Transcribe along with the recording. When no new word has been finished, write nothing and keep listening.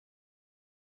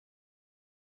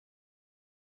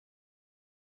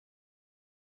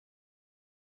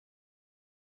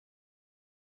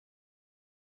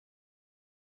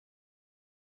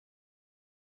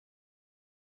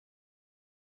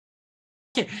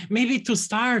Okay, maybe to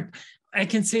start, I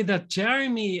can say that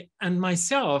Jeremy and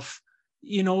myself,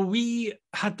 we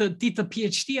did a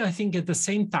PhD, I think, at the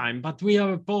same time, but we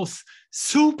are both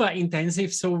super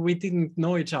intensive, so we didn't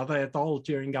know each other at all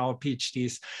during our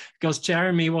PhDs, because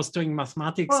Jeremy was doing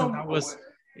mathematics and I was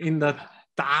in the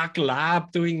dark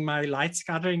lab doing my light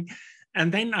scattering.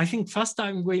 And then I think first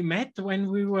time we met when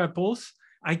we were both,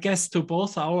 I guess to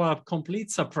both our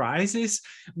complete surprises,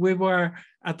 we were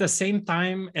at the same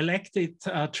time elected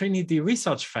Trinity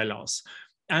Research Fellows.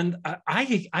 And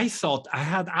I thought I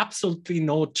had absolutely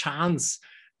no chance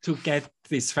to get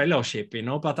this fellowship,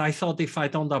 but I thought if I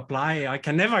don't apply, I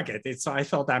can never get it. So I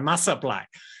thought I must apply.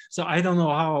 So I don't know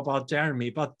how about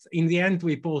Jeremy, but in the end,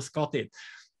 we both got it.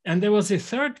 And there was a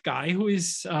third guy who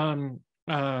is,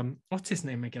 what's his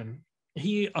name again?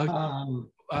 He,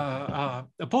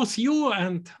 both you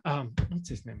and, what's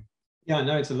his name? Yeah,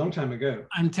 no, it's a long time ago.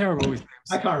 I'm terrible with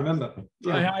names. I can't remember.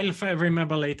 Yeah. I'll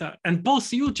remember later. And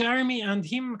both you, Jeremy, and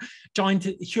him joined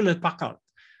Hewlett-Packard.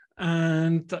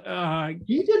 And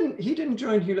he didn't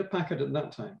join Hewlett-Packard at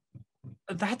that time.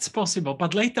 That's possible,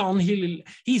 but later on he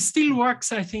still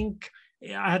works, I think,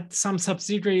 at some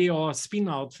subsidiary or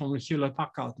spin-out from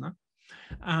Hewlett-Packard. No?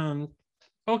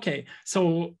 Okay,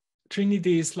 so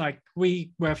Trinity is like,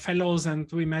 we were fellows and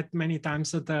we met many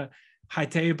times at the high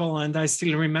table, and I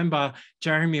still remember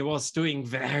Jeremy was doing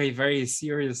very, very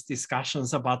serious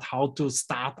discussions about how to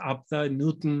start up the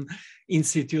Newton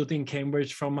Institute in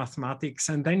Cambridge for mathematics,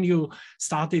 and then you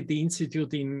started the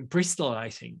institute in Bristol, I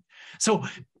think. So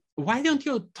why don't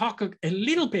you talk a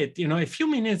little bit, a few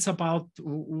minutes about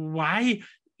why,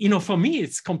 for me,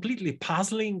 it's completely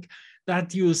puzzling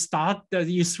that you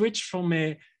switch from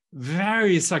a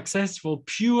very successful,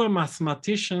 pure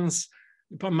mathematician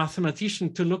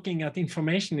to looking at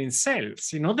information in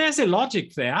cells. There's a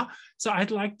logic there. So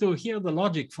I'd like to hear the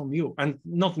logic from you, and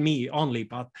not me only,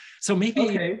 but so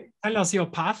maybe tell us your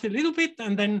path a little bit,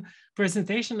 and then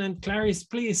presentation. And Clarice,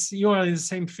 please, you are in the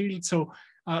same field. So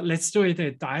let's do it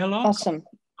a dialogue. Awesome.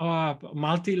 Or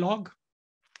multi-log.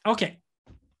 Okay.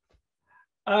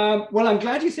 Well, I'm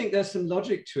glad you think there's some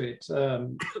logic to it.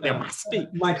 There must be.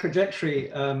 My trajectory,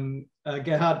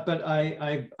 Gerhard, but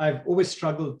I've always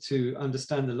struggled to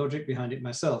understand the logic behind it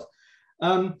myself.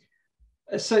 So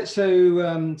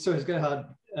as Gerhard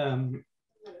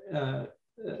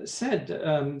said,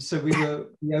 so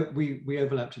we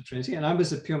overlapped at Trinity, and I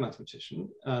was a pure mathematician,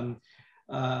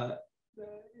 a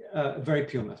very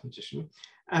pure mathematician.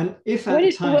 And if at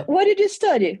the time, what did you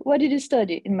study? What did you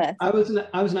study in math? I was an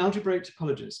algebraic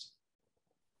topologist.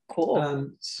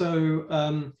 Cool. So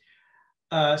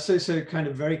kind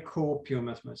of very core pure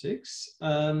mathematics.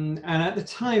 And at the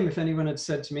time, if anyone had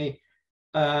said to me,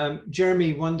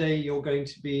 Jeremy, one day you're going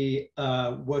to be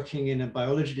working in a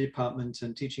biology department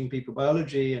and teaching people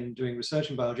biology and doing research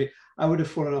in biology, I would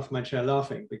have fallen off my chair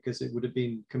laughing, because it would have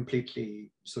been completely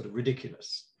sort of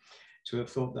ridiculous to have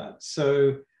thought that.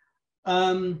 So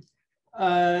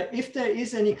if there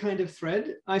is any kind of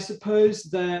thread, I suppose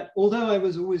that although I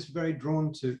was always very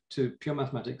drawn to pure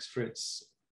mathematics for its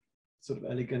sort of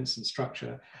elegance and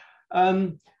structure,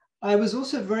 I was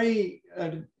also very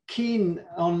keen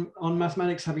on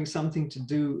mathematics having something to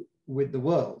do with the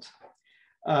world.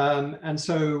 And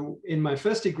so in my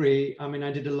first degree, I mean,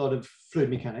 I did a lot of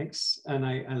fluid mechanics, and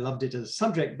I loved it as a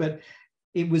subject, but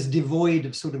it was devoid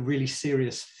of sort of really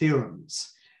serious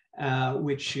theorems.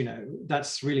 Which,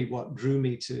 that's really what drew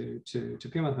me to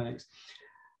pure mathematics.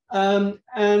 So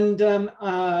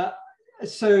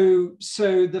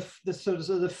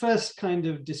the first kind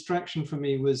of distraction for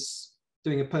me was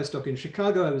doing a postdoc in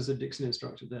Chicago. I was a Dixon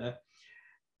instructor there.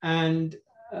 And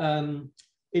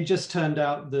it just turned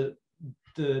out that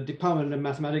the Department of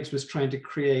Mathematics was trying to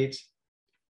create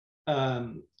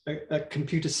a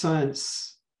computer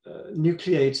science,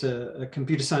 nucleate a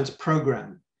computer science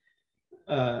program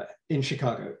in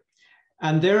Chicago.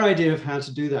 And their idea of how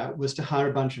to do that was to hire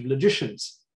a bunch of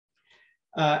logicians.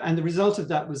 And the result of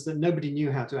that was that nobody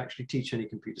knew how to actually teach any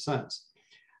computer science.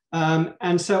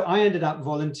 And so I ended up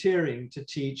volunteering to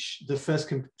teach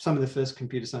some of the first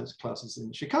computer science classes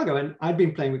in Chicago. And I'd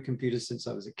been playing with computers since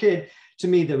I was a kid. To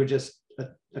me, they were just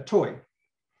a toy.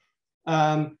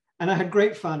 And I had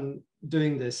great fun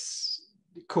doing this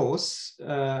course,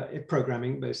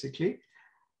 programming basically.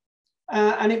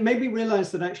 And it made me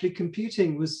realize that actually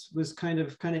computing was kind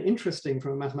of interesting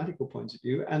from a mathematical point of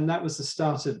view. And that was the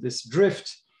start of this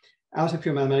drift out of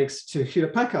pure mathematics to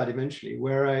Hewlett-Packard eventually,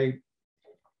 where I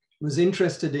was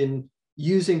interested in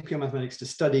using pure mathematics to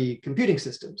study computing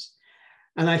systems.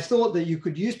 And I thought that you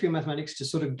could use pure mathematics to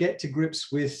sort of get to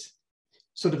grips with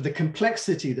sort of the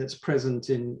complexity that's present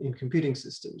in computing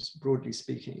systems, broadly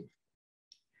speaking.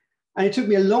 And it took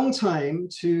me a long time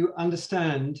to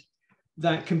understand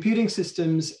that computing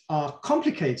systems are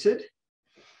complicated,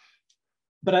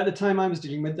 but at the time I was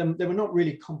dealing with them, they were not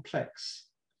really complex.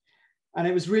 And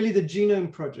it was really the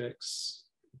genome projects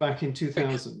back in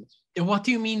 2000. What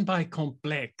do you mean by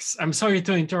complex? I'm sorry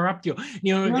to interrupt you.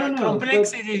 You know, No,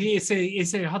 complex is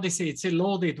a how do you say? It's a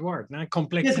loaded word. No?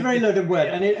 Complex. It's a very loaded word,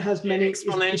 and it has many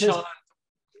exponential.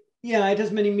 It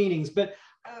has many meanings. But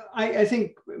I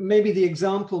think maybe the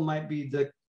example might be the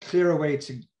clearer way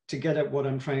to get at what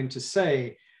I'm trying to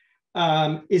say.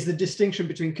 Is the distinction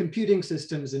between computing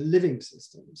systems and living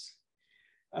systems.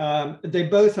 They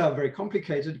both are very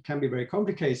complicated, can be very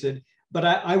complicated, but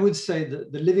I would say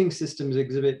that the living systems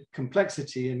exhibit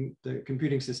complexity and the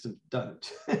computing systems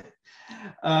don't.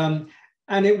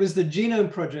 And it was the genome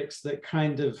projects that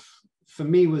kind of, for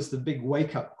me, was the big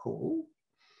wake-up call,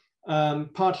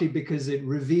 partly because it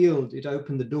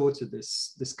opened the door to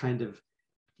this kind of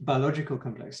biological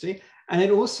complexity. And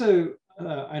it also,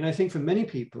 and I think for many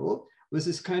people, was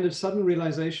this kind of sudden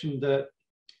realization that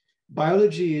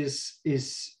biology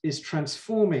is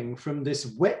transforming from this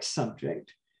wet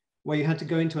subject where you had to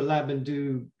go into a lab and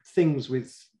do things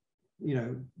with,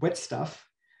 wet stuff,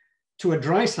 to a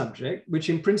dry subject, which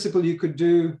in principle you could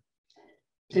do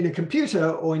in a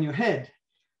computer or in your head.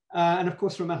 And of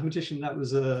course, for a mathematician, that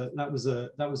was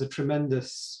a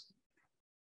tremendous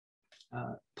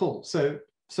pull. So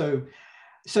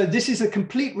this is a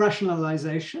complete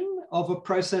rationalization of a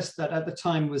process that at the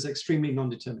time was extremely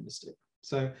non-deterministic.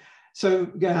 So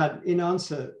Gerhard,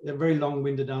 a very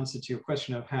long-winded answer to your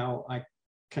question of how I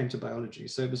came to biology.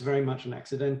 So it was very much an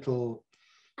accidental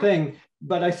thing.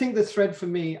 But I think the thread for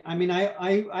me, I mean,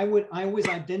 I always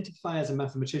identify as a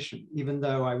mathematician, even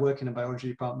though I work in a biology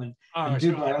department and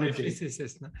do biology.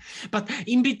 But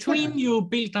in between, you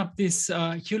built up this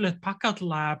Hewlett-Packard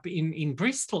lab in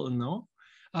Bristol, no?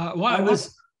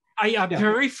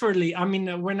 Peripherally, I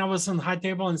mean, when I was on High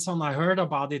Table and so on, I heard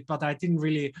about it, but I didn't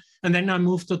really, and then I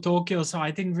moved to Tokyo, so I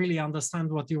didn't really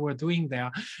understand what you were doing there.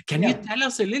 Can you tell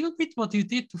us a little bit what you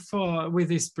did with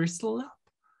this Bristol lab?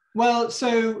 Well,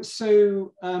 so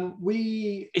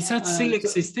we... Is that still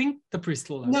existing, the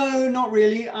Bristol lab? No, not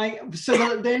really.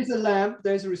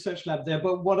 There's a research lab there,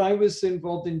 but what I was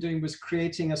involved in doing was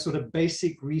creating a sort of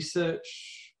basic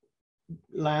research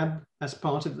lab as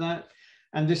part of that.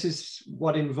 And this is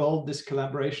what involved this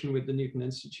collaboration with the Newton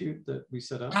Institute that we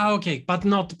set up. Okay, but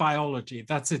not biology.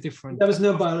 That's a different... There was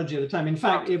no biology at the time. In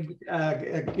fact,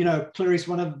 Clarice,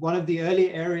 one of the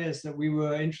early areas that we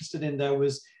were interested in there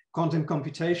was quantum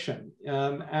computation.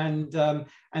 And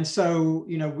so,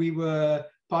 we were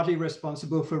partly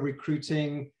responsible for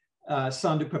recruiting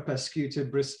Sandhu Popescu to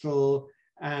Bristol.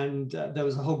 And there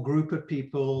was a whole group of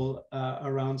people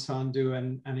around Sandhu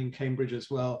and in Cambridge as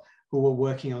well, who were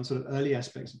working on sort of early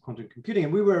aspects of quantum computing.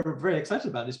 And we were very excited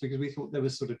about this because we thought there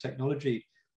was sort of technology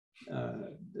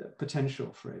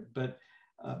potential for it. But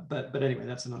anyway,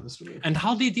 that's another story. And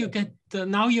how did you get,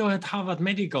 now you're at Harvard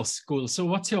Medical School. So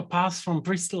what's your path from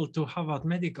Bristol to Harvard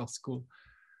Medical School?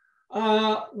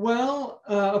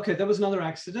 Okay, that was another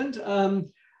accident.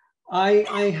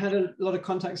 I had a lot of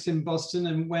contacts in Boston,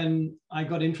 and when I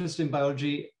got interested in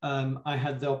biology, I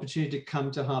had the opportunity to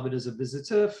come to Harvard as a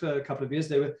visitor for a couple of years.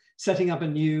 They were setting up a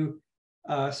new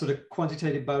sort of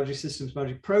quantitative biology systems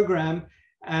biology program,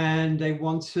 and they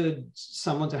wanted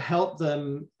someone to help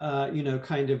them,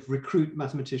 kind of recruit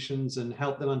mathematicians and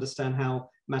help them understand how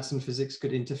maths and physics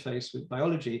could interface with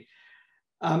biology.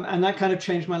 And that kind of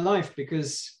changed my life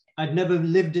because I'd never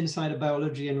lived inside a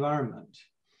biology environment.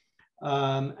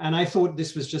 And I thought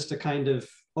this was just a kind of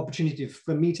opportunity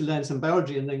for me to learn some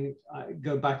biology and then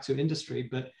go back to industry.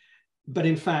 But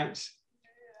in fact,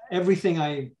 everything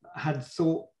I had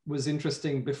thought was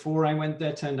interesting before I went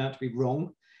there turned out to be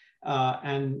wrong.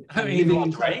 In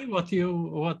what way?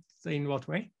 In what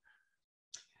way?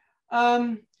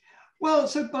 Well,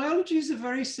 so biology is a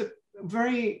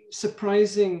very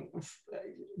surprising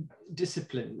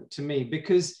discipline to me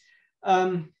because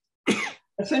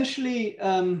essentially,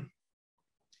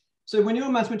 so when you're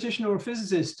a mathematician or a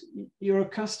physicist, you're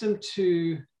accustomed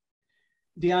to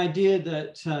the idea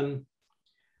that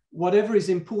whatever is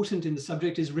important in the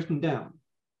subject is written down.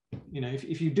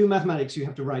 If you do mathematics, you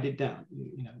have to write it down.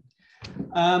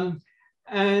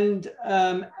 And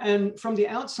from the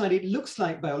outside, it looks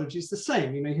like biology is the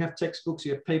same. You have textbooks,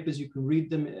 you have papers, you can read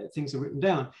them, things are written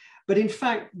down. But in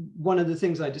fact, one of the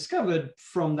things I discovered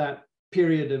from that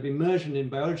period of immersion in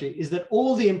biology is that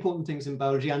all the important things in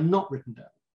biology are not written down.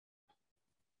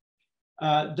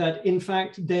 That in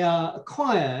fact, they are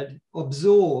acquired,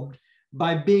 absorbed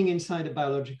by being inside a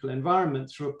biological environment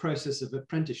through a process of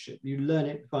apprenticeship. You learn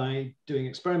it by doing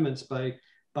experiments, by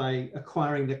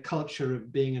acquiring the culture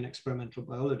of being an experimental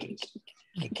biologist.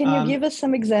 Can you give us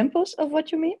some examples of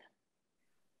what you mean?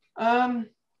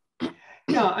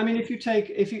 Yeah, I mean, if you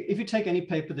take any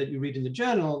paper that you read in the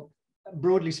journal,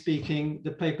 broadly speaking,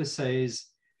 the paper says,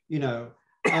 you know,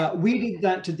 we did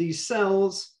that to these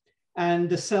cells, and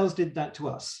the cells did that to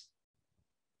us.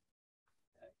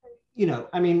 You know,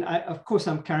 I mean, of course,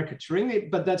 I'm caricaturing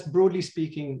it, but that's broadly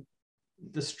speaking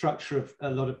the structure of a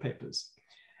lot of papers.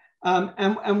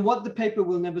 And what the paper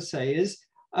will never say is,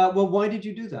 well, why did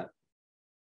you do that?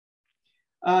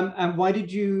 And why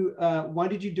did you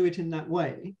do it in that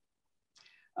way?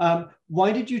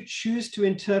 Why did you choose to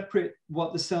interpret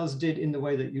what the cells did in the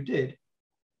way that you did?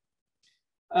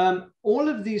 All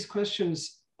of these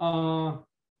questions are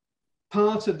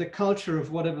part of the culture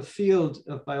of whatever field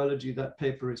of biology that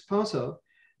paper is part of.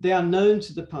 They are known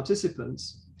to the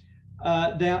participants.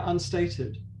 They are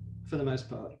unstated for the most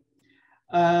part.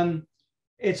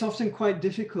 It's often quite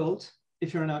difficult,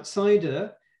 if you're an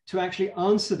outsider, to actually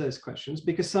answer those questions,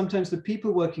 because sometimes the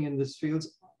people working in these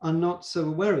fields are not so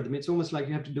aware of them. It's almost like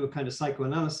you have to do a kind of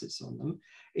psychoanalysis on them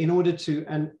in order to,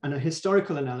 and a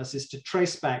historical analysis to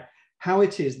trace back how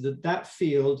it is that that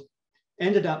field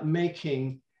ended up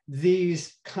making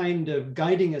these kind of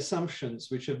guiding assumptions,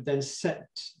 which have then set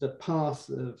the path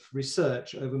of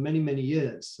research over many, many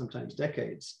years, sometimes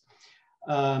decades,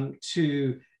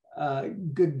 to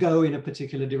go in a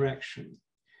particular direction.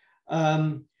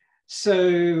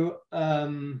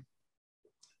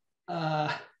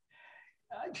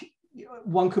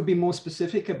 One could be more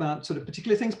specific about sort of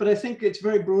particular things, but I think it's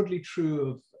very broadly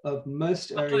true of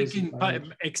most areas. Like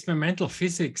in experimental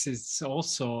physics, it's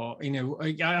also, you know,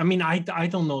 I mean, I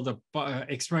don't know the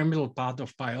experimental part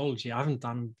of biology. I haven't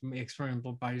done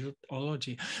experimental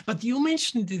biology, but you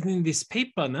mentioned it in this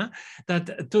paper, no? That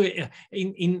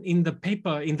in the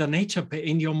paper, in the Nature,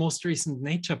 in your most recent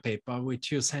Nature paper,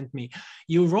 which you sent me,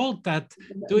 you wrote that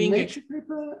doing Nature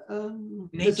paper.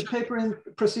 There's a paper in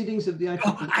Proceedings of the IEEE.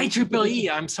 Oh, IEEE.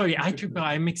 I'm sorry, IEEE.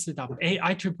 I mixed it up.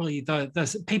 IEEE.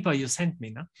 The paper you sent me,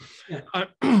 no? Yeah.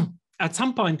 At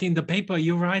some point in the paper,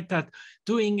 you write that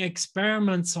doing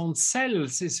experiments on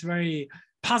cells is very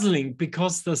puzzling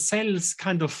because the cells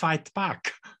kind of fight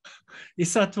back.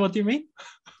 Is that what you mean?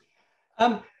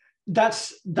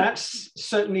 That's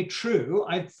certainly true.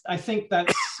 I think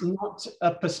that's not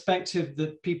a perspective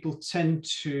that people tend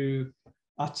to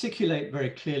articulate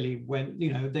very clearly when,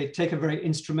 you know, they take a very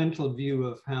instrumental view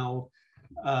of how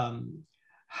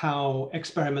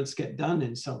experiments get done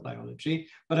in cell biology.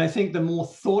 But I think the more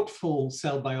thoughtful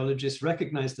cell biologists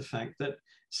recognize the fact that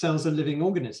cells are living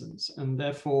organisms, and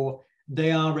therefore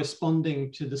they are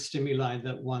responding to the stimuli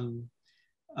that one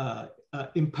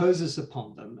imposes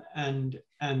upon them, and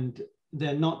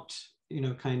they're not, you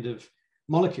know, kind of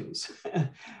molecules.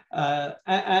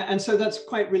 And so that's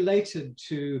quite related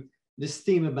to this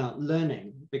theme about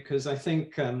learning, because I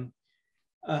think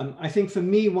for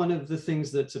me, one of the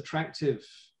things that's attractive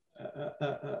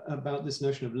about this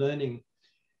notion of learning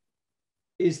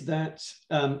is that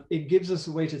it gives us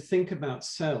a way to think about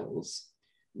cells,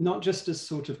 not just as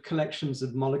sort of collections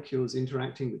of molecules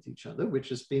interacting with each other, which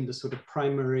has been the sort of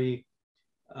primary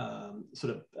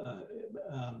sort of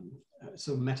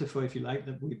metaphor, if you like,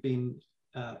 that we've been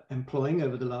employing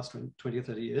over the last 20 or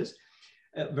 30 years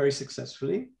very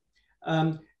successfully.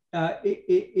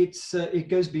 It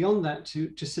goes beyond that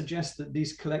to suggest that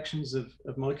these collections of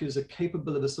molecules are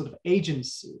capable of a sort of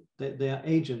agency. They are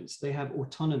agents, they have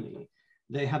autonomy,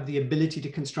 they have the ability to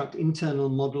construct internal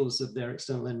models of their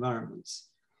external environments.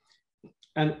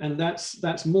 And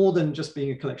that's more than just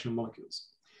being a collection of molecules.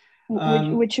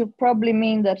 Which you probably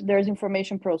mean that there's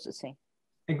information processing.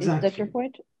 Exactly. Is that your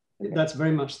point? Okay. That's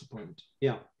very much the point,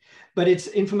 yeah. But it's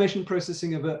information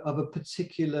processing of a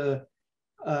particular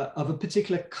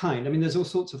kind. I mean, there's all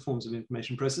sorts of forms of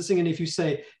information processing. And if you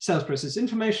say cells process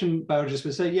information, biologists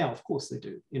would say, yeah, of course they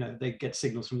do. You know, they get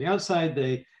signals from the outside,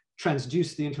 they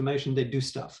transduce the information, they do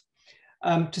stuff.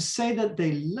 To say that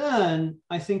they learn,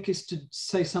 I think, is to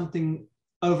say something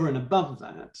over and above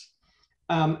that.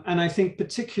 And I think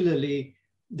particularly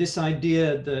this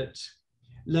idea that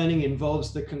learning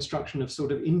involves the construction of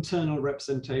sort of internal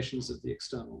representations of the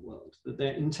external world, that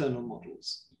they're internal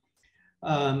models.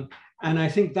 And I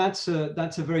think that's a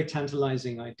very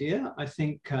tantalizing idea. I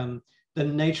think the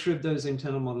nature of those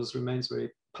internal models remains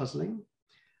very puzzling.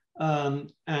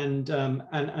 And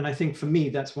I think for me,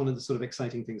 that's one of the sort of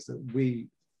exciting things that we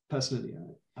personally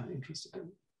are interested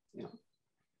in. Yeah.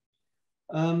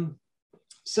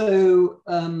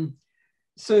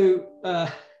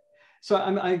 So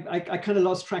I kind of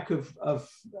lost track of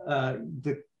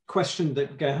the question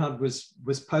that Gerhard was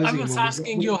posing. I was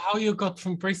asking you how you got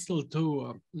from Bristol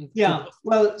to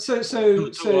well,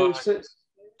 so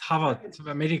Harvard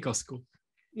Medical School.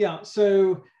 Yeah,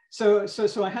 so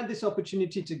I had this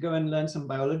opportunity to go and learn some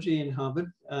biology in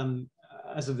Harvard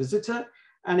as a visitor,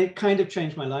 and it kind of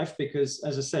changed my life because,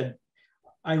 as I said,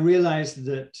 I realized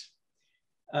that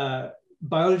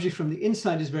biology from the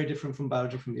inside is very different from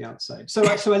biology from the outside. So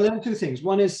I learned two things.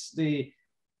 One is the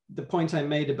point I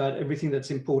made about everything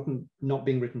that's important not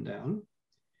being written down,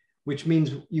 which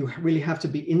means you really have to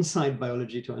be inside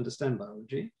biology to understand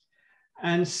biology.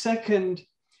 And second,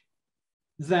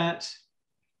 that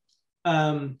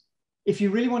if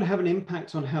you really want to have an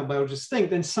impact on how biologists think,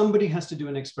 then somebody has to do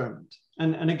an experiment.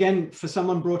 And again, for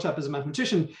someone brought up as a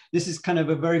mathematician, this is kind of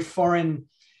a very foreign,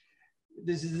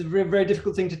 this is a very, very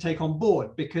difficult thing to take on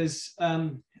board because,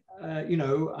 you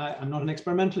know, I'm not an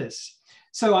experimentalist.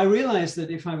 So I realized that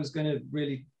if I was going to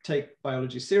really take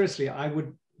biology seriously, I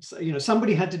would, you know,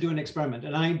 somebody had to do an experiment.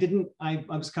 And I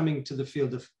was coming to the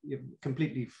field of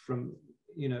completely from,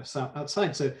 you know,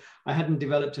 outside. So I hadn't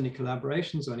developed any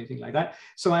collaborations or anything like that.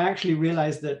 So I actually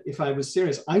realized that if I was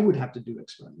serious, I would have to do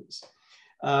experiments.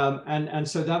 And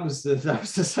so that was the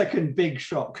second big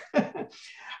shock.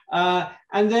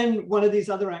 And then one of these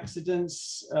other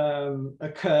accidents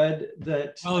occurred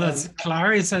that... Well, that's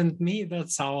Clarice and me,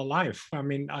 that's our life. I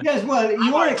mean... Yes, well,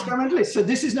 you're an experimentalist, so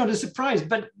this is not a surprise,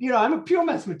 but, you know, I'm a pure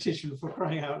mathematician for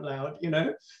crying out loud, you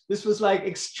know? This was like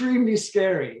extremely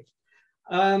scary.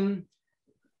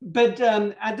 But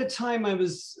at the time I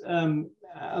was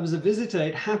a visitor,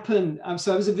 it happened,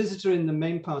 so I was a visitor in the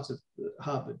main part of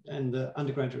Harvard and the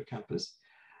undergraduate campus.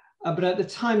 But at the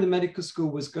time, the medical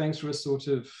school was going through a sort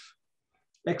of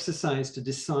exercise to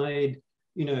decide,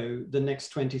 you know, the next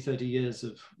 20, 30 years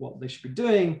of what they should be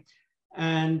doing.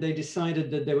 And they decided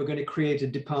that they were going to create a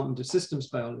department of systems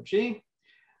biology.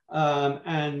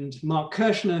 And Mark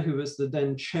Kirschner, who was the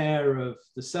then chair of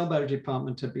the cell biology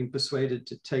department, had been persuaded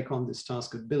to take on this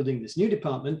task of building this new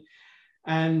department.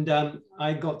 And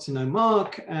I got to know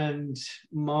Mark, and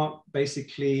Mark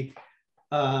basically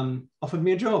offered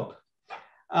me a job.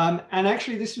 And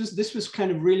actually, this was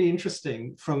kind of really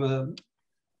interesting from a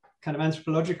kind of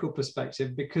anthropological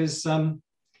perspective, because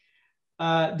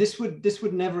this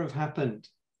would never have happened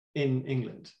in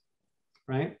England,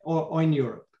 right, or in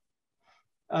Europe.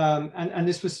 And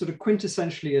this was sort of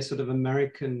quintessentially a sort of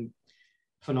American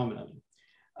phenomenon.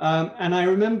 And I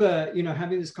remember, you know,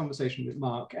 having this conversation with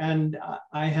Mark, and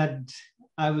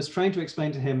I was trying to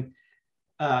explain to him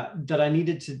that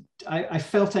I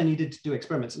felt I needed to do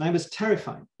experiments. And I was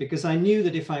terrified because I knew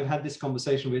that if I had this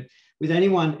conversation with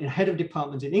anyone in head of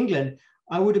department in England,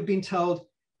 I would have been told,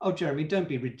 oh, Jeremy, don't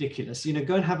be ridiculous. You know,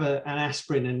 go and have an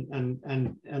aspirin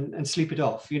and sleep it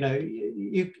off. You know,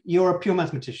 you're a pure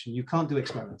mathematician. You can't do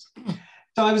experiments.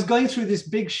 So I was going through this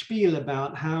big spiel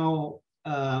about how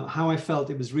I felt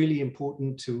it was really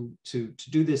important to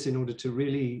do this in order to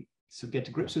really get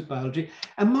to grips with biology.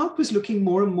 And Mark was looking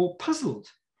more and more puzzled.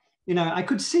 You know, I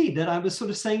could see that I was sort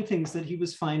of saying things that he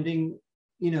was finding,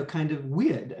 you know, kind of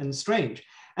weird and strange.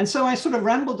 And so I sort of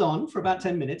rambled on for about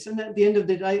 10 minutes. And at the end of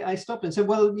the day, I stopped and said,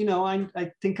 well, you know, I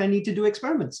think I need to do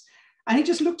experiments. And he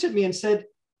just looked at me and said,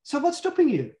 so what's stopping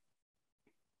you?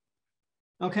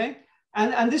 Okay.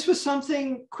 And this was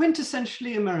something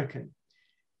quintessentially American.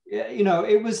 You know,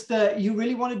 it was that you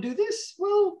really want to do this?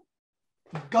 Well,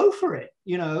 go for it.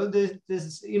 You know,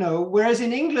 there's, you know, whereas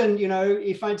in England, you know,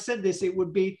 if I'd said this, it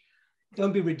would be,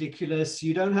 don't be ridiculous.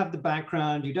 You don't have the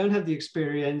background. You don't have the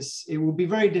experience. It will be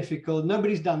very difficult.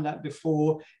 Nobody's done that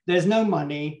before. There's no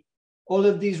money. All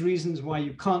of these reasons why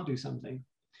you can't do something.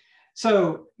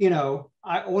 So, you know,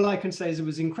 all I can say is I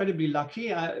was incredibly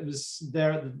lucky. I was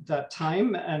there at that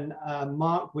time. And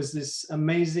Mark was this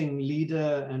amazing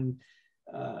leader and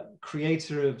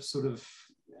creator of sort of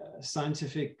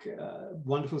scientific,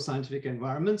 wonderful scientific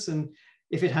environments. And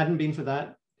if it hadn't been for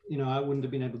that, you know, I wouldn't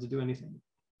have been able to do anything.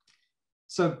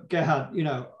 So Gerhard, you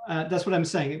know, that's what I'm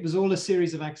saying. It was all a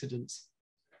series of accidents.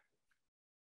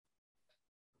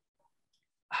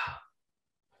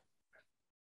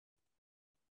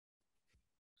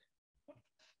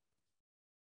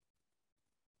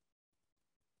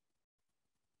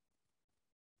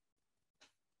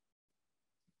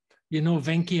 You know,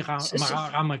 Venki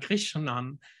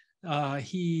Ramakrishnan,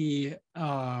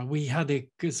 we had a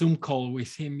Zoom call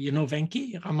with him. You know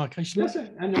Venki Ramakrishnan? Yes,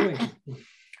 I know him.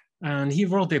 And he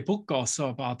wrote a book also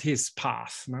about his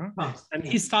path. No? And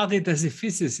he started as a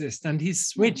physicist and he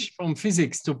switched from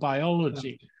physics to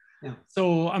biology. Yeah.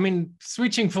 So, I mean,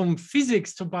 switching from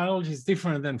physics to biology is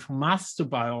different than from maths to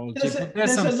biology.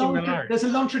 There's a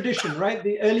long tradition, right?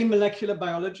 The early molecular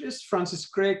biologists, Francis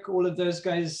Crick, all of those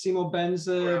guys, Seymour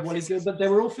Benzer, Wally Gilbert, they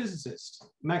were all physicists.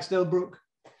 Max Delbruck.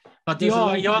 But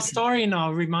your story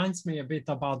now reminds me a bit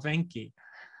about Venki.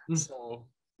 So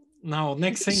now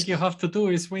next thing you have to do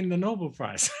is win the Nobel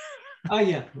Prize. Oh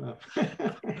yeah. Well.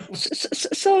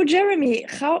 So Jeremy,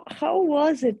 how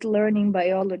was it learning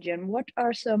biology, and what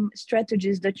are some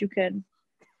strategies that you can?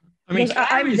 I mean,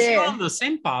 I'm there. You're on the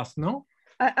same path, no?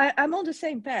 I'm on the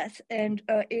same path, and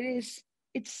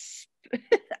it's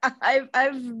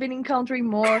I've been encountering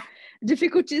more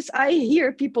difficulties. I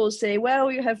hear people say,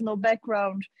 "Well, you have no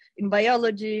background in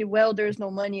biology. Well, there's no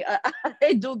money."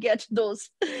 I do get those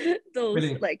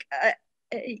really? Like.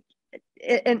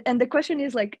 And the question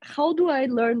is like, how do I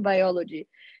learn biology,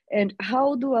 and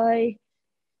how do I?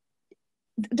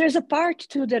 There's a part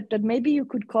to that maybe you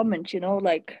could comment. You know,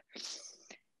 like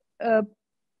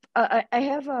I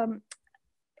have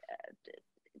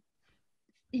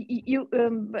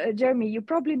Jeremy, you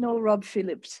probably know Rob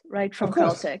Phillips, right, from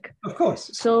Caltech. Of course.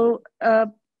 So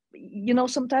you know,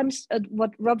 sometimes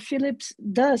what Rob Phillips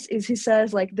does is he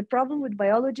says like the problem with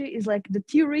biology is like the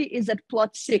theory is at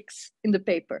plot 6 in the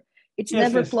paper. It's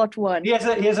never plot 1. He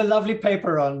has a lovely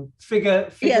paper on figure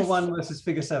 1 versus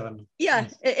figure 7. Yeah,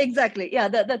 exactly. Yeah,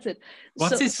 that's it.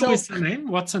 What's the name?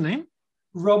 What's the name?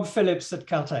 Rob Phillips at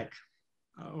Caltech.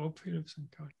 Rob Phillips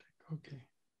at Caltech. Okay.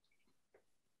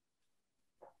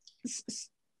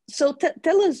 So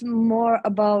tell us more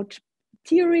about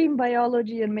theory in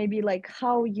biology, and maybe like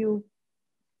how you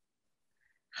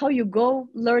go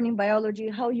learning biology,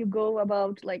 how you go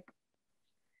about like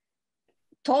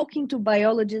talking to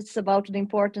biologists about the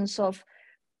importance of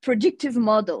predictive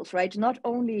models, right? Not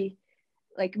only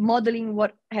like modeling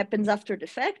what happens after the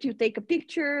fact. You take a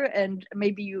picture and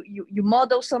maybe you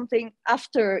model something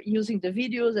after using the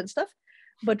videos and stuff,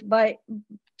 but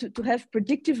to have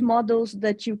predictive models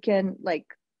that you can like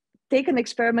take an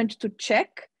experiment to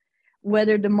check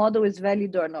whether the model is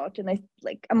valid or not. And I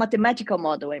like a mathematical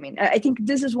model. I mean, I think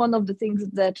this is one of the things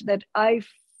that I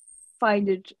find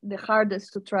it the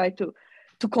hardest to try to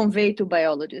convey to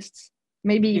biologists.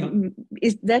 Maybe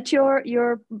is that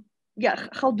your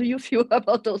how do you feel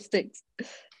about those things?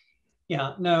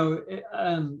 Yeah, no,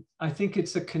 I think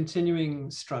it's a continuing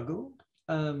struggle,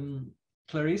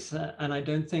 Clarice, and I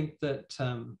don't think that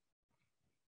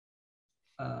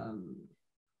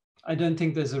I don't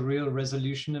think there's a real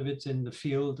resolution of it in the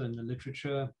field and the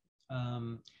literature.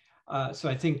 So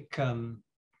I think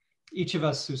each of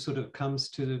us who sort of comes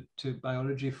to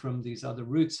biology from these other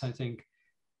roots, I think,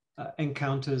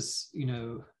 encounters, you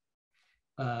know,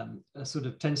 sort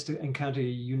of tends to encounter a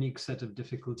unique set of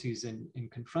difficulties in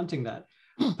confronting that.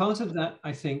 Part of that,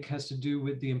 I think, has to do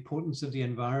with the importance of the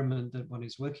environment that one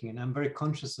is working in. I'm very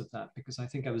conscious of that because I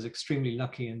think I was extremely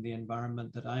lucky in the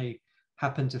environment that I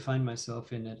happened to find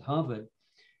myself in at Harvard,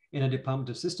 in a department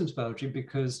of systems biology,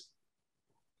 because,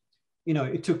 you know,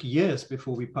 it took years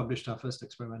before we published our first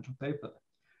experimental paper.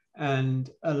 And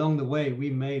along the way,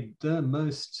 we made the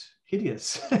most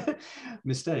hideous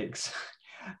mistakes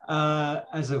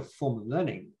as a form of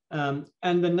learning. And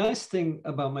the nice thing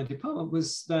about my department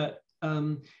was that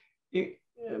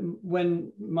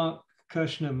when Mark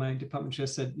Kirshner, my department chair,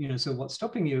 said, you know, so what's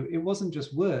stopping you? It wasn't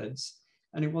just words,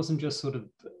 and it wasn't just sort of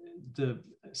the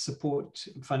support,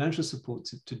 financial support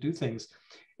to do things.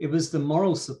 It was the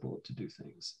moral support to do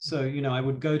things. So, you know, I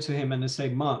would go to him and say,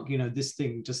 Mark, you know, this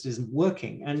thing just isn't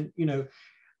working. And, you know,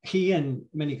 he and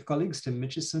many colleagues, Tim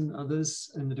Mitchison,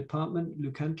 others in the department,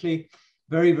 Luke Huntley,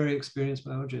 very, very experienced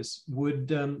biologists,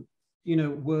 would, you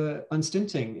know, were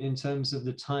unstinting in terms of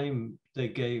the time they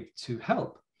gave to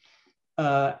help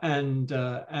and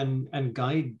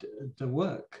guide the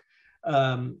work.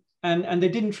 And they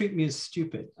didn't treat me as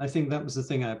stupid. I think that was the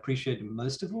thing I appreciated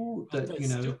most of all. That, you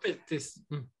know, stupid.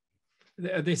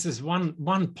 This is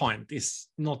one point, is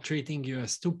not treating you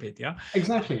as stupid. Yeah,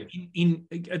 exactly.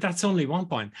 That's only one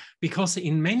point, because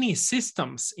in many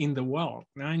systems in the world,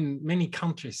 in many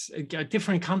countries,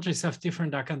 different countries have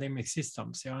different academic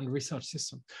systems, yeah, and research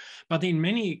systems. But in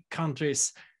many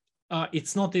countries,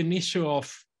 it's not an issue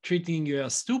of treating you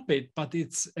as stupid, but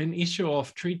it's an issue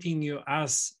of treating you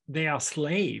as their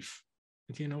slave.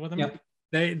 Do you know what I mean? Yep.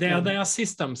 They are their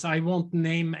systems. I won't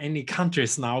name any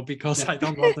countries now because I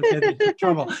don't want to get into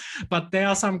trouble. But there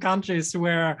are some countries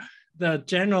where the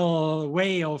general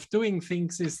way of doing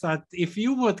things is that if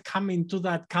you would come into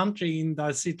that country in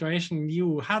the situation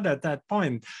you had at that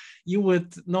point, you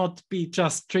would not be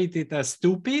just treated as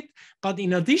stupid, but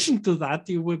in addition to that,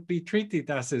 you would be treated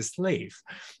as a slave.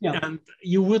 Yeah. And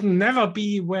you would never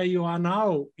be where you are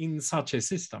now in such a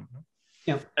system.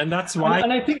 Yeah. And that's why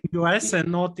and I think US and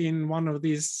not in one of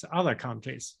these other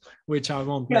countries, which I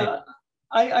won't name.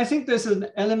 I think there's an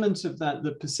element of that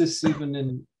that persists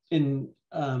even in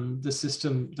the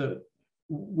system that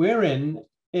we're in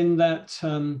that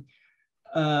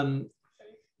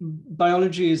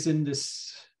biology is in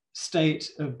this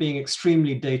state of being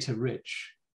extremely data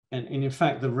rich. And in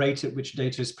fact, the rate at which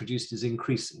data is produced is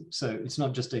increasing. So it's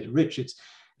not just data rich, it's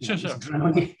Sure. So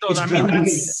I mean,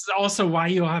 that's also why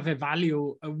you have a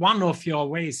value. One of your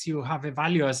ways you have a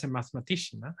value as a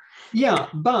mathematician. Huh? Yeah,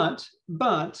 but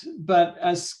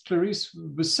as Clarice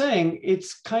was saying,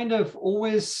 it's kind of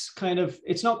always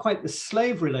it's not quite the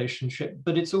slave relationship,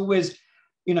 but it's always,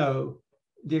 you know,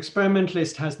 the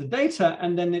experimentalist has the data,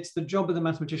 and then it's the job of the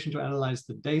mathematician to analyze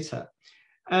the data,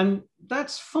 and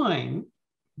that's fine,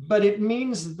 but it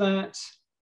means that.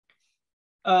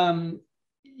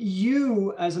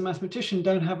 You as a mathematician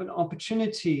don't have an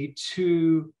opportunity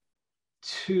to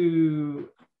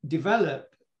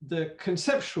develop the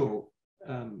conceptual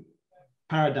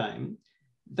paradigm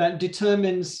that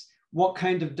determines what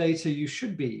kind of data you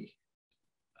should be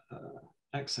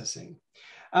accessing.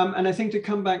 And I think to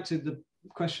come back to the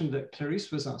question that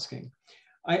Clarice was asking,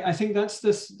 I think that's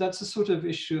a sort of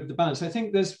issue of the balance. I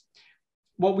think there's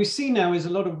what we see now is a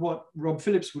lot of what Rob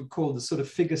Phillips would call the sort of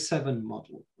figure 7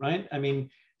 model, right? I mean,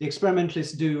 the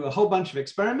experimentalists do a whole bunch of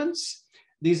experiments.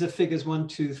 These are figures 1,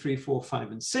 2, 3, 4,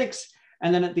 5, and 6.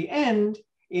 And then at the end,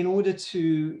 in order to,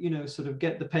 you know, sort of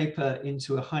get the paper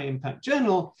into a high impact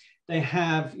journal, they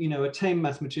have, you know, a tame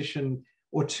mathematician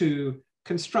or two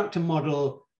construct a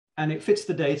model, and it fits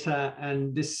the data,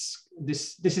 and this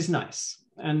is nice.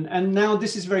 And now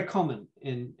this is very common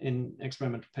in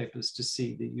experimental papers to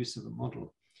see the use of a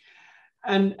model.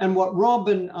 And what Rob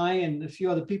and I and a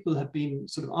few other people have been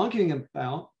sort of arguing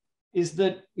about is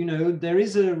that, you know, there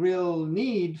is a real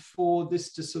need for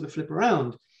this to sort of flip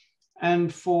around,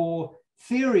 and for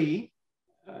theory,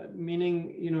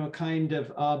 meaning, you know, a kind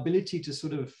of our ability to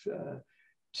sort of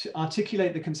to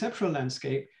articulate the conceptual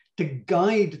landscape, to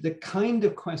guide the kind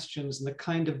of questions and the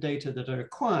kind of data that are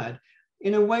acquired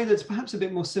in a way that's perhaps a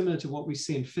bit more similar to what we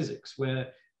see in physics,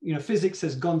 where, you know, physics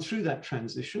has gone through that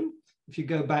transition. If you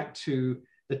go back to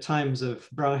the times of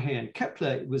Brahe and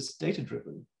Kepler, it was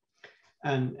data-driven.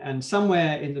 And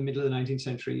somewhere in the middle of the 19th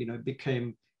century, you know, it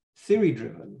became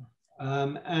theory-driven.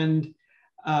 And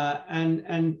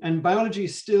biology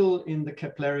is still in the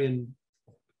Keplerian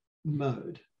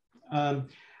mode.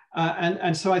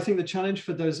 And so I think the challenge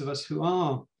for those of us who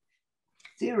are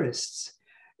theorists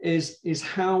is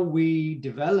how we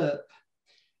develop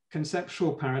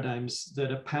conceptual paradigms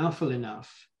that are powerful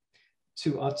enough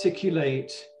to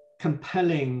articulate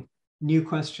compelling new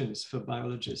questions for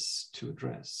biologists to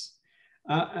address.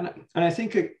 And I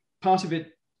think a part of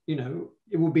it, you know,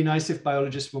 it would be nice if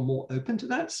biologists were more open to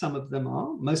that. Some of them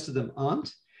are, most of them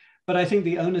aren't. But I think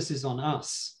the onus is on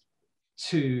us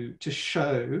to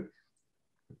show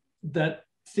that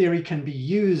theory can be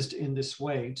used in this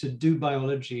way to do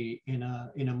biology in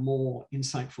a more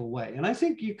insightful way. And I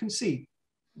think you can see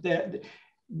that,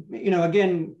 you know,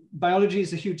 again, biology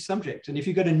is a huge subject. And if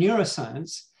you go to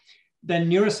neuroscience, then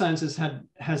neuroscience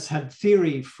has had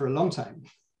theory for a long time.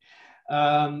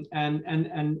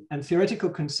 And theoretical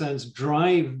concerns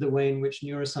drive the way in which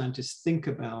neuroscientists think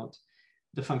about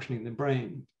the functioning of the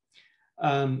brain.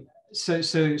 So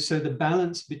the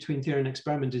balance between theory and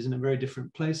experiment is in a very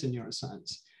different place in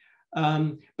neuroscience.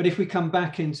 But if we come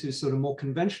back into sort of more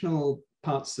conventional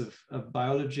parts of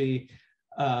biology,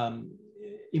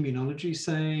 immunology,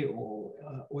 say, or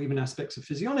even aspects of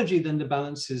physiology, then the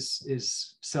balance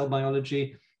is cell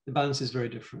biology. The balance is very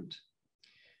different.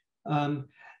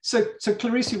 So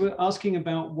Clarice, you were asking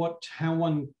about how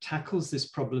one tackles this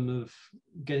problem of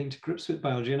getting to grips with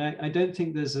biology, and I don't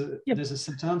think there's a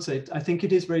set answer. I think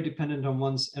it is very dependent on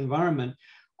one's environment.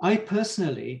 I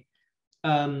personally,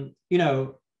 you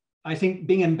know, I think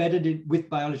being embedded with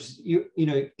biology, you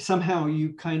know, somehow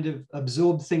you kind of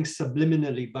absorb things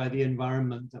subliminally by the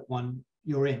environment that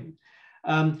you're in.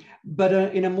 But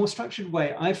in a more structured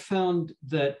way, I found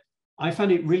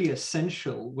it really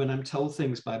essential when I'm told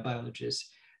things by biologists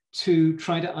to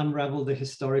try to unravel the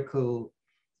historical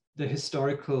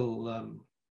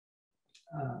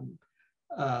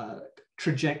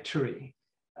trajectory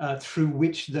through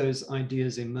which those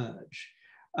ideas emerge.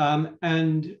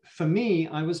 And for me,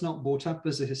 I was not brought up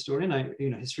as a historian.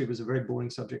 History was a very boring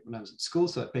subject when I was at school,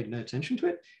 so I paid no attention to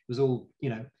it. It was all,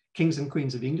 kings and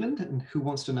queens of England, and who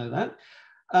wants to know that?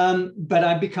 But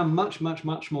I've become much, much,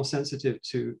 much more sensitive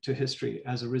to history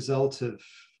as a result of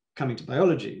coming to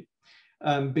biology,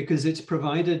 because it's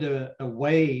provided a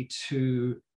way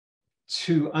to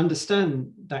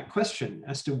understand that question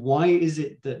as to why is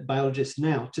it that biologists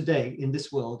now, today, in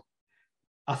this world,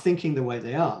 are thinking the way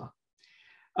they are.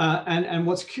 And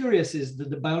what's curious is that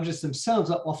the biologists themselves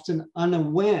are often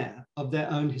unaware of their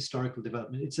own historical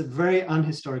development. It's a very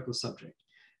unhistorical subject.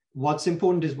 What's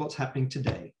important is what's happening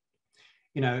today.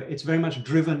 It's very much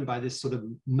driven by this sort of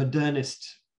modernist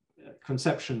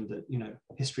conception that,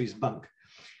 history is bunk.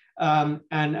 And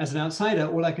as an outsider,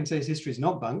 all I can say is history is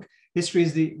not bunk. History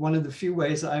is one of the few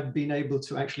ways that I've been able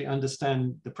to actually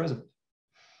understand the present.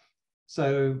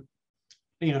 So,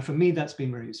 for me, that's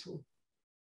been very useful.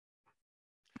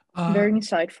 Very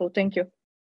insightful. Thank you.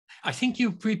 I think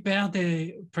you prepared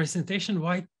the presentation.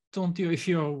 Why don't you, if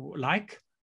you like?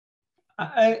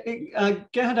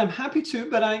 Gerhard, I'm happy to,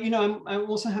 but I'm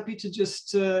also happy to just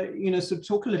sort of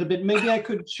talk a little bit. Maybe I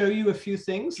could show you a few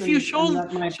things. If you show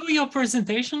your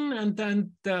presentation, and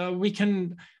then we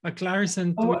can Clarice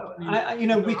and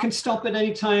we can stop at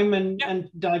any time and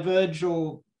diverge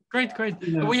or. Great.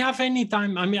 We have any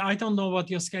time. I mean, I don't know what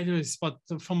your schedule is, but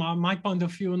from my point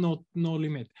of view, no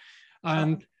limit.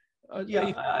 And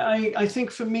I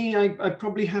think for me, I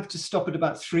probably have to stop at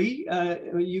about 3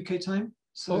 UK time.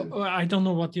 So I don't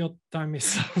know what your time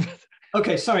is.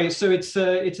 Okay, sorry. So it's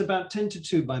about 10 to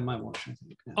 2 by my watch, I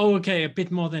think. Yeah. Oh, okay, a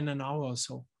bit more than an hour or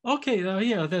so. Okay,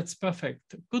 yeah, that's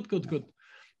perfect. Good.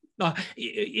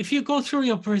 If you go through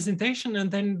your presentation, and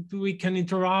then we can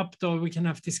interrupt, or we can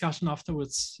have discussion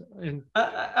afterwards.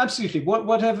 Absolutely.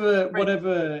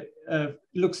 Whatever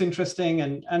looks interesting,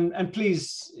 and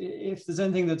please, if there's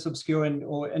anything that's obscure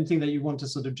or anything that you want to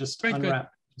sort of just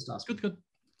unwrap, just ask. Good.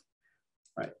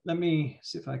 Right. Let me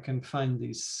see if I can find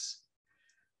these.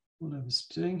 What I was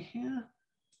doing here.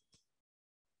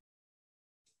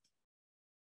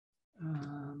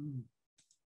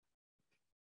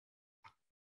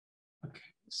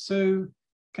 Okay, so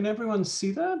can everyone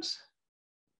see that?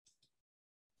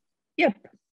 Yep.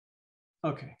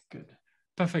 Okay, good.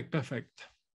 Perfect.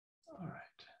 All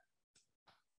right.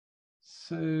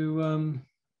 So,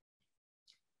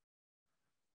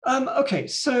 okay,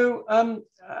 so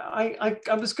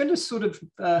I was going to sort of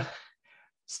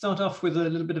start off with a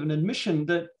little bit of an admission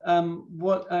that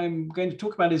what I'm going to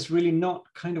talk about is really not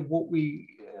kind of what we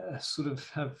sort of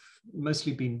have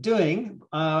mostly been doing.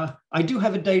 I do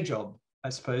have a day job, I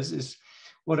suppose, is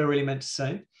what I really meant to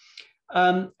say.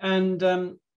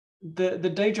 The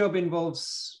day job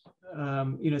involves,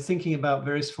 thinking about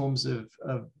various forms of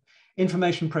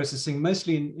information processing,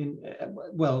 mostly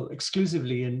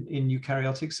exclusively in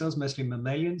eukaryotic cells, mostly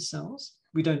mammalian cells.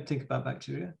 We don't think about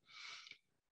bacteria.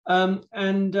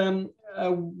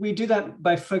 We do that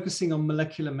by focusing on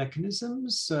molecular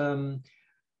mechanisms.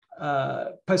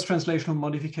 Post-translational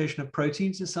modification of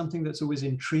proteins is something that's always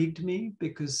intrigued me,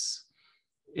 because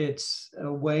it's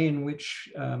a way in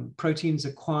which proteins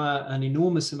acquire an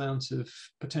enormous amount of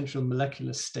potential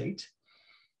molecular state.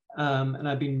 And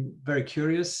I've been very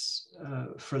curious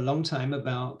for a long time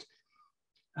about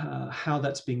how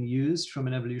that's being used from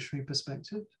an evolutionary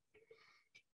perspective.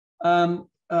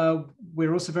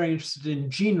 We're also very interested in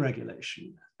gene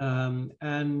regulation.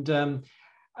 And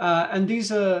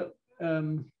these are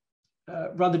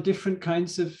rather different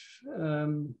kinds of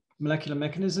molecular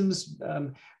mechanisms.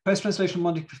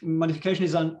 Post-translational modification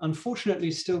is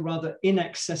unfortunately still rather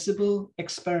inaccessible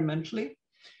experimentally.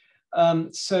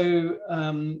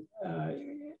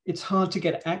 It's hard to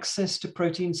get access to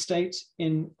protein state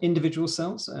in individual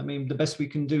cells. I mean, the best we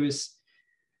can do is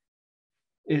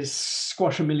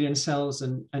squash 1 million cells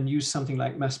and use something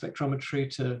like mass spectrometry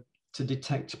to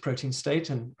detect protein state.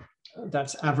 And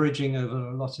that's averaging over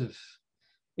a lot of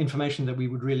information that we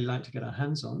would really like to get our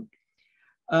hands on.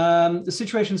 The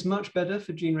situation is much better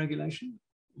for gene regulation.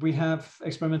 We have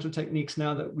experimental techniques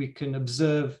now that we can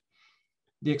observe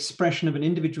the expression of an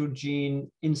individual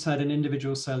gene inside an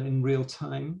individual cell in real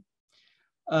time.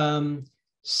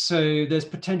 So there's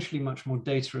potentially much more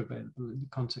data available in the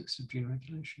context of gene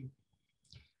regulation.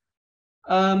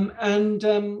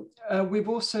 We've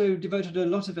also devoted a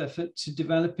lot of effort to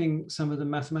developing some of the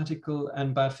mathematical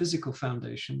and biophysical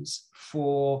foundations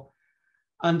for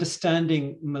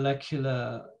understanding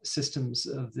molecular systems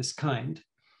of this kind.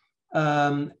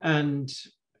 And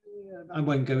I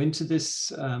won't go into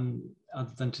this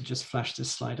other than to just flash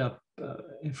this slide up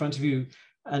in front of you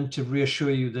and to reassure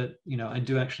you that, I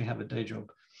do actually have a day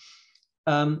job.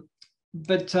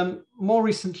 But more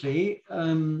recently,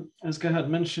 as Gerhard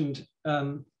mentioned,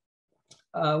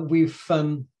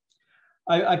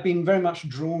 I've been very much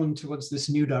drawn towards this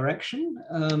new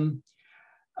direction,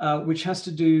 which has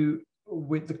to do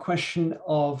with the question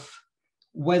of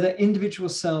whether individual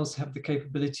cells have the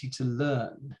capability to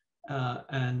learn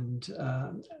and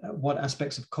what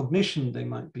aspects of cognition they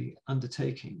might be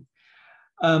undertaking.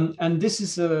 And this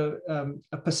is a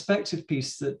perspective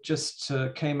piece that just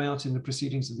came out in the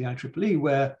proceedings of the IEEE,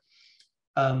 where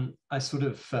I sort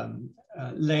of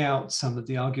lay out some of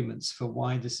the arguments for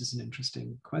why this is an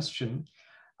interesting question.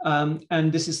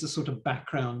 And this is the sort of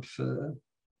background for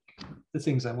the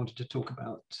things I wanted to talk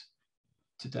about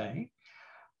today.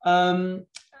 And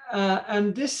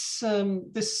this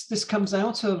comes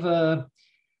out of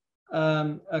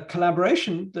a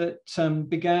collaboration that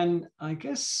began, I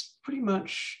guess, pretty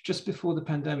much just before the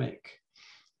pandemic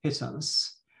hit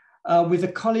us, with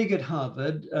a colleague at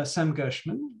Harvard, Sam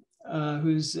Gershman,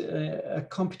 who's a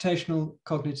computational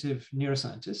cognitive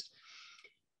neuroscientist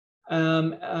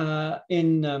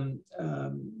in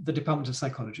the Department of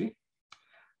Psychology.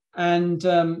 And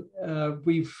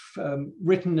we've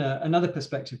written another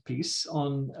perspective piece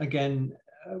on, again,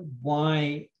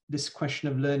 why this question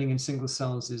of learning in single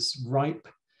cells is ripe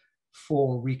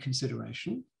for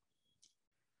reconsideration.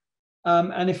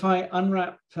 And if I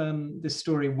unwrap this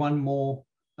story one more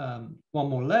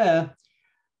layer,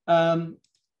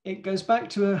 it goes back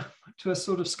to a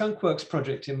sort of skunkworks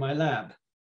project in my lab.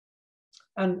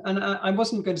 And I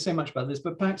wasn't going to say much about this,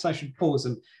 but perhaps I should pause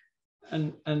and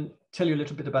tell you a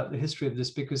little bit about the history of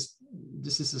this, because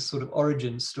this is a sort of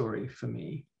origin story for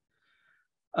me.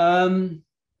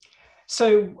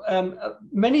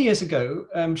 Many years ago,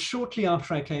 shortly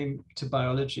after I came to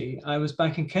biology, I was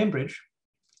back in Cambridge,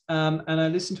 and I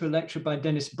listened to a lecture by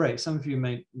Dennis Bray. Some of you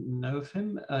may know of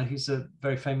him. He's a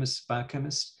very famous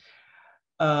biochemist.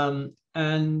 During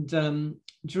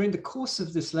the course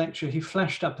of this lecture, he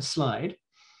flashed up a slide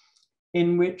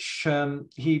in which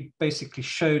he basically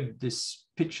showed this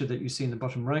picture that you see in the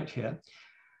bottom right here,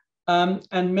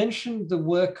 and mentioned the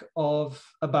work of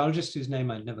a biologist whose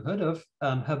name I'd never heard of,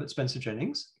 Herbert Spencer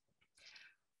Jennings,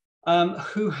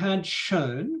 who had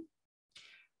shown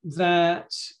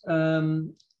that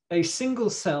a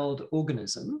single-celled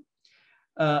organism,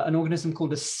 an organism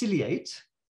called a ciliate,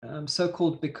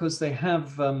 so-called because they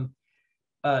have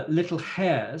little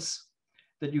hairs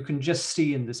that you can just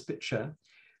see in this picture,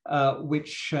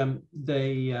 which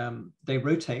they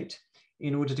rotate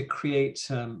in order to create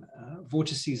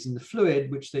vortices in the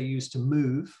fluid, which they use to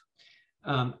move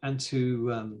and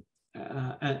to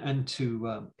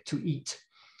eat.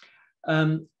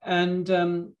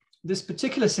 This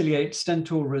particular ciliate,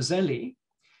 Stentor roselli,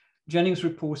 Jennings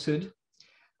reported,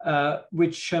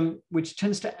 which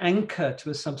tends to anchor to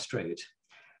a substrate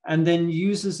and then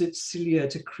uses its cilia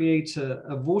to create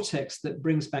a vortex that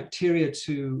brings bacteria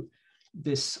to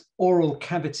this oral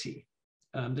cavity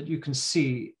that you can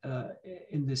see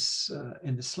in this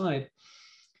slide.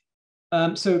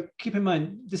 So keep in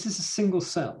mind, this is a single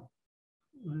cell.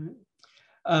 Right?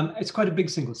 It's quite a big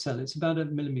single cell. It's about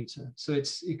 1 millimeter. So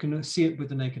you can see it with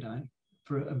the naked eye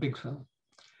for a big cell.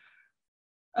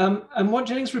 And what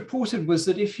Jennings reported was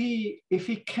that if he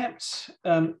kept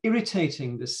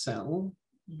irritating this cell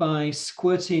by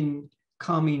squirting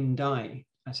carmine dye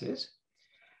at it,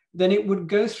 then it would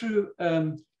go through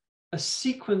a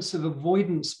sequence of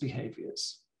avoidance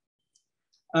behaviors.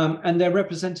 And they're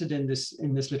represented in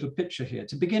this little picture here.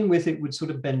 To begin with, it would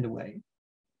sort of bend away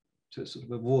to sort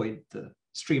of avoid the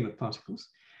stream of particles.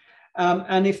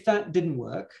 And if that didn't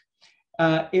work,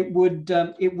 it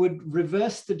would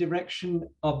reverse the direction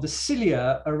of the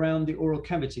cilia around the oral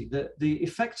cavity. The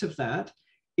effect of that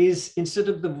is, instead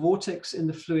of the vortex in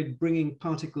the fluid bringing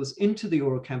particles into the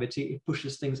oral cavity, it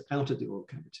pushes things out of the oral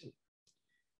cavity.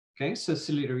 Okay, so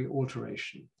ciliary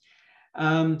alteration.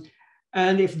 And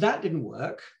if that didn't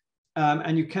work,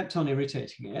 and you kept on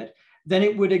irritating it, then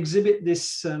it would exhibit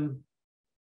this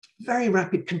very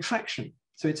rapid contraction.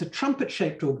 So it's a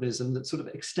trumpet-shaped organism that sort of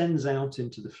extends out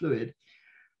into the fluid,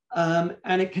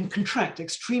 and it can contract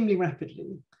extremely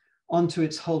rapidly onto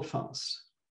its holdfast.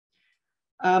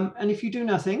 And if you do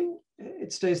nothing,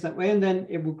 it stays that way, and then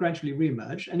it will gradually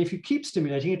reemerge. And if you keep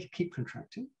stimulating it, it'll keep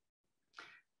contracting.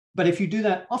 But if you do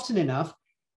that often enough,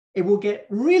 it will get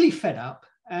really fed up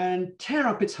and tear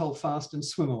up its holdfast and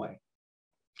swim away.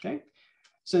 Okay,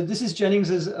 so this is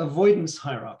Jennings's avoidance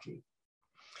hierarchy.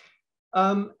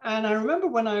 And I remember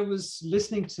when I was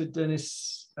listening to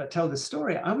Dennis tell this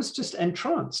story, I was just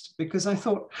entranced, because I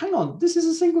thought, hang on, this is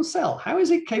a single cell. How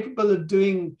is it capable of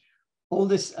doing all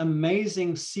this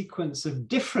amazing sequence of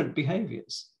different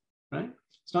behaviors? right?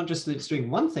 It's not just that it's doing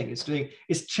one thing,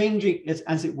 it's changing, it's,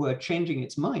 as it were, changing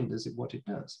its mind as what it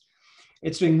does.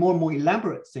 It's doing more and more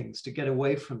elaborate things to get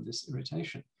away from this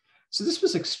irritation. So this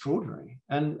was extraordinary,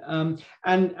 and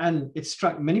it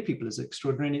struck many people as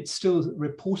extraordinary, and it's still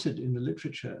reported in the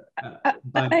literature.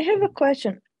 I have a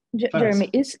question, Jeremy.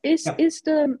 Is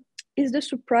the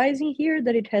surprising here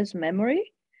that it has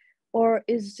memory, or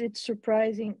is it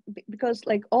surprising because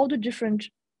like all the different?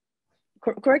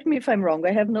 Correct me if I'm wrong.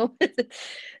 I have no.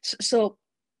 So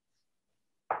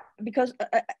because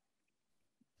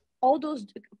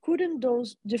couldn't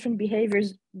those different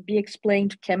behaviors be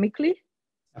explained chemically?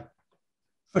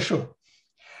 For sure.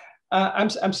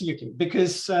 Absolutely,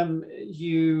 because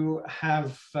you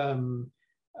have,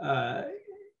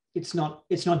 it's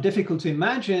not difficult to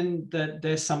imagine that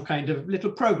there's some kind of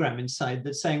little program inside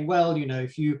that's saying, well, you know,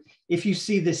 if you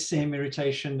see this same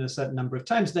irritation a certain number of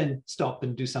times, then stop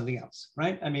and do something else,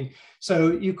 right? I mean,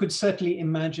 so you could certainly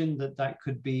imagine that that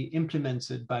could be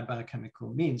implemented by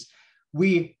biochemical means.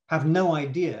 We have no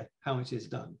idea how it is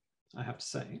done, I have to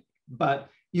say, but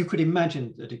you could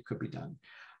imagine that it could be done.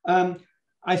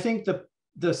 I think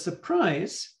the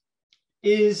surprise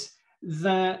is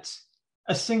that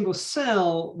a single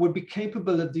cell would be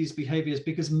capable of these behaviors,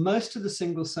 because most of the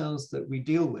single cells that we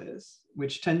deal with,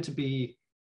 which tend to be,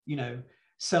 you know,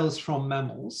 cells from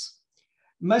mammals,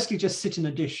 mostly just sit in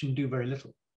a dish and do very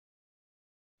little.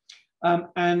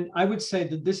 And I would say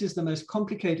that this is the most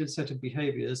complicated set of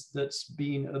behaviors that's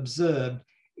been observed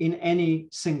in any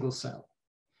single cell.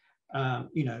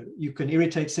 You know, you can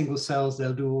irritate single cells,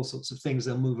 they'll do all sorts of things,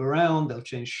 they'll move around, they'll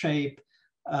change shape,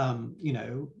 you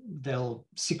know, they'll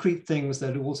secrete things,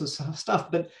 they'll do all sorts of stuff.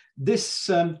 But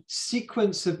this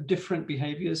sequence of different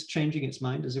behaviors, changing its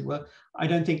mind, as it were, I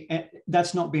don't think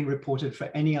that's not been reported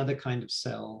for any other kind of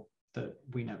cell that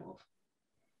we know of.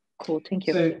 Cool, thank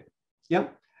you. So, yeah,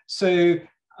 so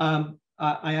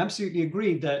I absolutely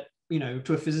agree that, you know,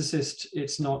 to a physicist,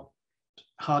 it's not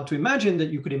hard to imagine that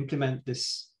you could implement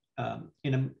this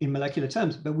in molecular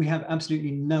terms, but we have absolutely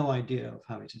no idea of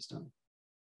how it is done.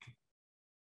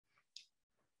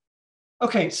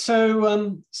 Okay, so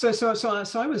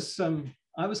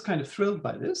I was kind of thrilled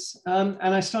by this, and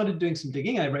I started doing some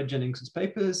digging. I read Jennings's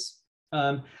papers,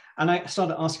 and I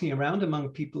started asking around among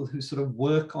people who sort of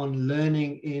work on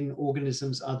learning in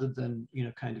organisms other than, you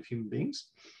know, kind of human beings.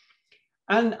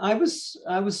 And I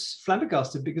was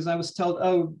flabbergasted because I was told,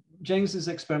 oh, Jennings's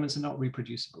experiments are not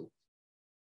reproducible.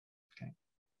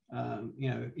 You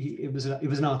know, it was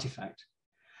an artifact.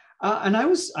 And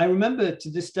I remember to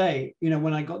this day, you know,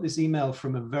 when I got this email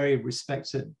from a very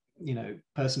respected, you know,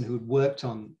 person who had worked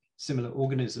on similar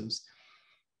organisms,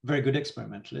 very good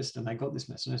experimentalist, and I got this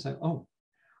message, and I said, oh,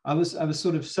 I was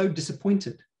sort of so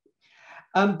disappointed.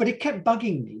 But it kept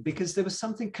bugging me because there was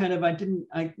something kind of,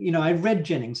 I read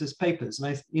Jennings's papers,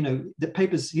 and you know, the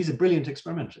papers, he's a brilliant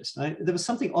experimentalist. There was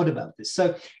something odd about this.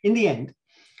 So in the end,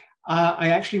 I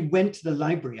actually went to the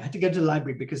library. I had to go to the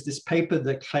library because this paper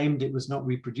that claimed it was not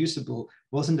reproducible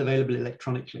wasn't available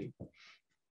electronically.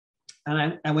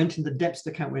 And I went in the depths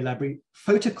of the Cantway Library,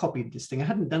 photocopied this thing. I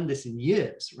hadn't done this in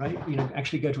years, right? You know,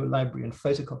 actually go to a library and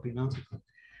photocopy an article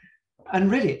and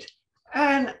read it.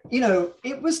 And, you know,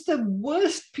 it was the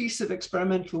worst piece of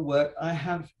experimental work I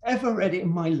have ever read in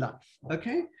my life,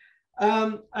 okay?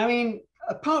 I mean,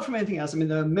 apart from anything else, I mean,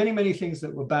 there are many, many things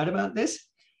that were bad about this.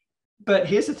 But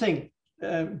here's the thing,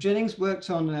 Jennings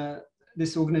worked on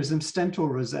this organism, Stentor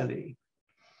roselli.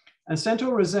 And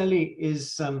Stentor roselli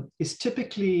is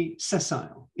typically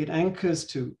sessile. It anchors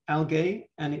to algae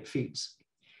and it feeds.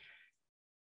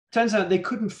 Turns out they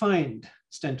couldn't find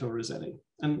Stentor roselli.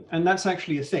 And that's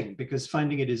actually a thing because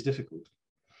finding it is difficult.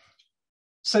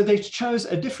 So they chose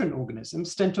a different organism,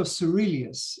 Stentor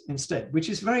ceruleus instead, which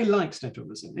is very like Stentor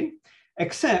roselli,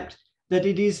 except that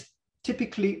it is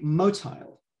typically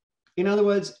motile. In other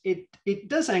words, it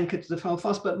does anchor to the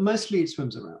holdfast, but mostly it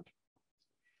swims around.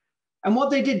 And what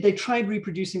they did, they tried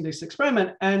reproducing this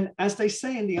experiment. And as they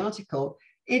say in the article,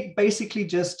 it basically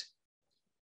just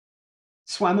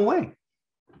swam away.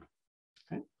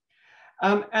 Okay?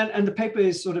 And the paper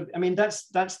is sort of, I mean, that's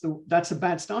a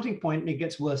bad starting point, and it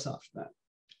gets worse after that.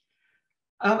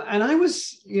 And I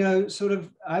was, you know,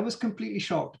 I was completely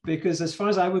shocked because as far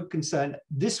as I was concerned,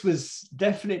 this was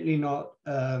definitely not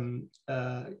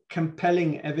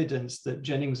compelling evidence that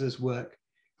Jennings's work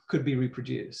could be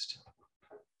reproduced,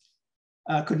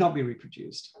 could not be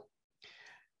reproduced.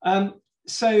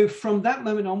 So from that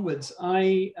moment onwards,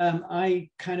 I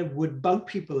kind of would bug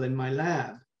people in my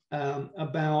lab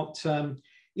about,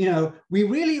 you know, we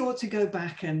really ought to go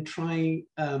back and try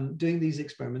doing these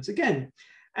experiments again.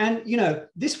 And, you know,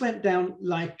 this went down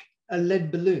like a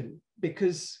lead balloon,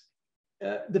 because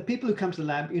the people who come to the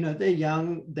lab, you know, they're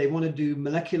young, they want to do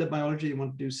molecular biology, they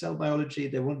want to do cell biology,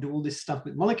 they want to do all this stuff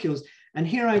with molecules. And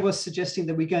here I was suggesting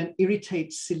that we go and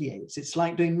irritate ciliates. It's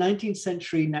like doing 19th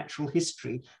century natural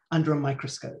history under a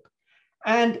microscope.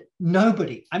 And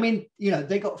nobody, I mean, you know,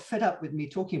 they got fed up with me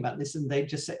talking about this, and they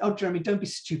just say, oh, Jeremy, don't be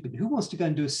stupid. Who wants to go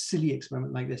and do a silly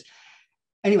experiment like this?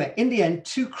 Anyway, in the end,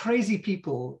 two crazy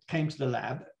people came to the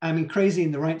lab, I mean, crazy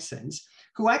in the right sense,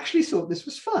 who actually thought this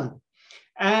was fun.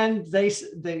 And they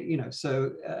you know,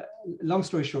 so long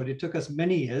story short, it took us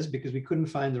many years because we couldn't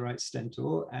find the right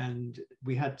stentor, and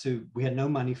we had no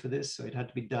money for this. So it had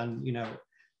to be done, you know,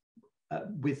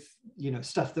 with, you know,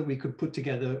 stuff that we could put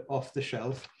together off the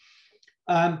shelf.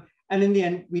 And in the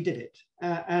end, we did it.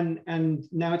 And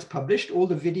now it's published. All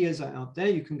the videos are out there.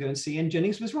 You can go and see. And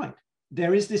Jennings was right.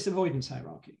 There is this avoidance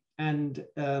hierarchy. And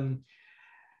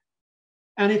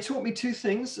it taught me two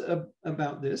things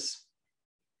about this.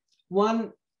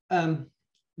 One,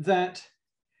 that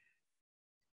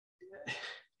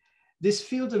this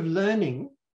field of learning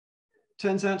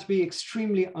turns out to be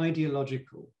extremely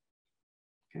ideological.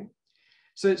 Okay,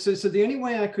 so the only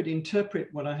way I could interpret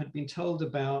what I had been told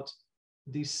about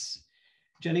these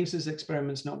Jennings's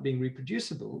experiments not being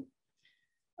reproducible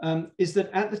is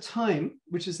that at the time,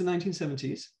 which is the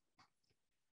 1970s,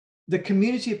 the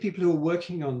community of people who were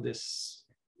working on this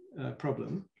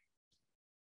problem,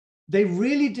 they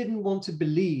really didn't want to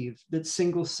believe that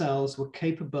single cells were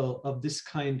capable of this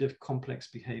kind of complex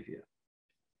behavior.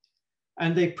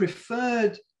 And they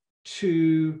preferred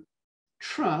to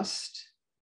trust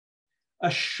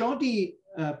a shoddy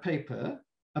paper,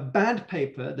 a bad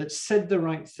paper that said the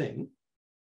right thing,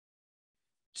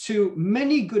 to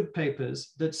many good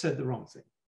papers that said the wrong thing.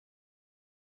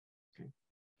 Okay.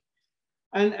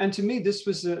 And to me, this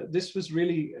was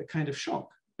really a kind of shock,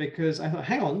 because I thought,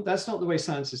 hang on, that's not the way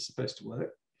science is supposed to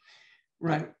work,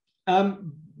 right?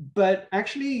 But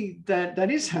actually,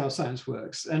 that is how science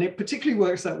works, and it particularly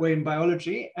works that way in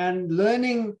biology. And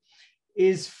learning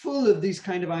is full of these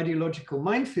kind of ideological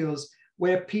minefields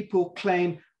where people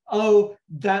claim, oh,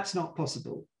 that's not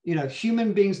possible. You know,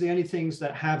 human beings are the only things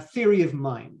that have theory of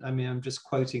mind. I mean, I'm just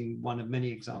quoting one of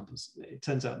many examples. It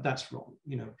turns out that's wrong.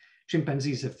 You know,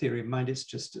 chimpanzees have theory of mind. It's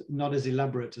just not as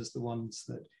elaborate as the ones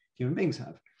that human beings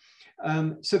have.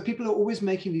 So people are always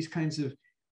making these kinds of,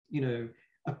 you know,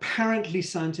 apparently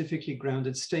scientifically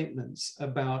grounded statements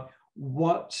about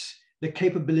what the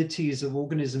capabilities of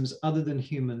organisms other than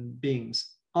human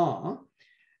beings are.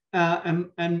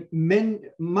 And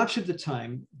much of the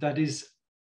time that is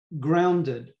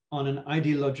grounded on an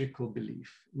ideological belief,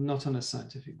 not on a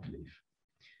scientific belief.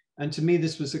 And to me,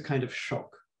 this was a kind of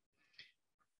shock.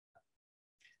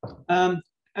 And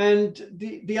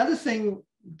the other thing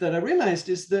that I realized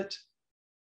is that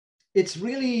it's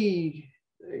really,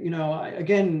 you know,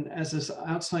 again, as an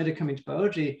outsider coming to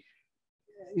biology,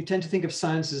 you tend to think of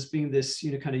science as being this,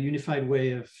 you know, kind of unified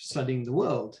way of studying the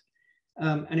world.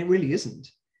 And it really isn't.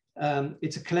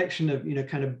 It's a collection of, you know,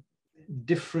 kind of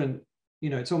different, you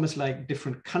know, it's almost like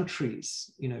different countries,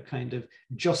 you know, kind of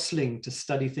jostling to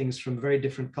study things from very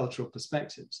different cultural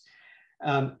perspectives.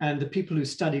 And the people who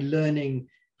study learning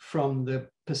from the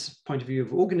point of view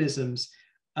of organisms,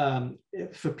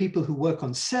 for people who work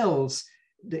on cells,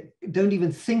 they don't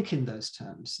even think in those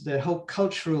terms. Their whole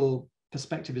cultural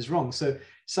perspective is wrong. So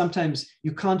sometimes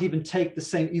you can't even take the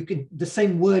same, the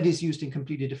same word is used in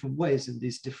completely different ways in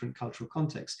these different cultural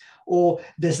contexts. Or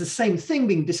there's the same thing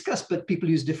being discussed, but people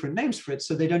use different names for it,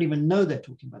 so they don't even know they're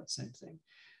talking about the same thing.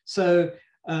 So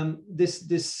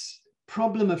this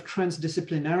problem of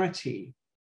transdisciplinarity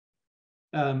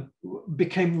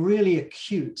became really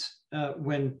acute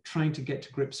when trying to get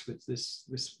to grips with this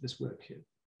work here.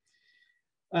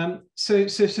 So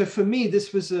for me,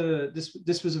 this was a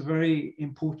very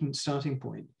important starting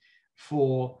point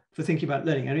for thinking about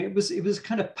learning. And it was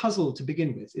kind of puzzle to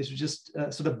begin with. It was just a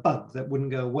sort of bug that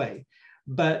wouldn't go away.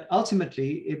 But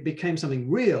ultimately, it became something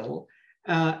real.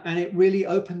 And it really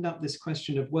opened up this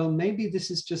question of, well, maybe this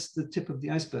is just the tip of the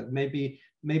iceberg. Maybe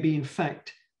in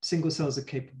fact, single cells are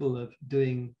capable of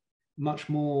doing much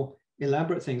more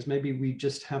elaborate things. Maybe we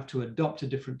just have to adopt a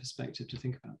different perspective to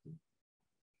think about them.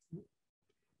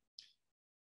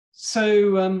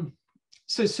 So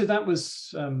that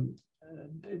was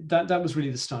that was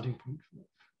really the starting point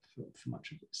for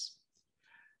much of this.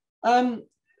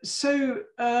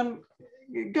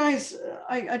 Guys,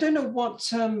 I don't know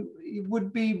what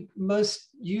would be most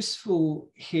useful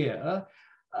here.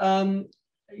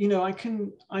 You know, I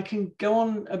can go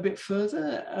on a bit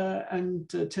further and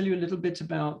tell you a little bit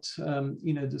about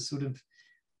you know, the sort of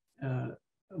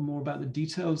more about the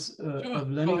details Sure, of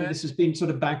go learning. ahead. This has been sort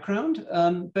of background,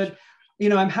 but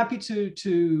I'm happy to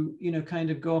kind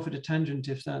of go off at a tangent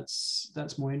if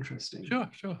that's more interesting. Sure,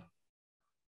 sure.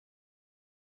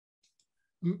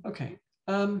 Okay.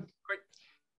 Great.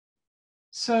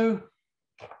 So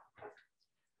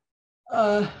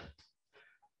I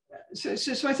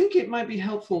think it might be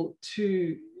helpful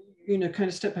to kind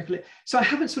of step back a little. So I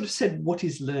haven't sort of said what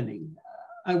is learning.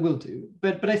 I will do,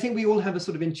 but I think we all have a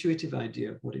sort of intuitive idea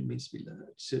of what it means to be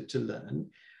to learn,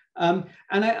 and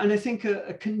I think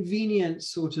a convenient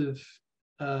sort of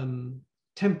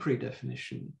temporary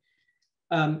definition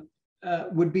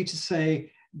would be to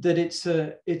say that it's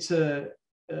a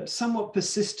somewhat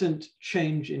persistent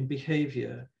change in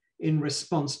behavior in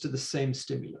response to the same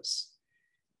stimulus,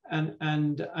 and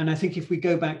I think if we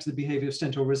go back to the behavior of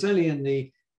Stentor-Roselli and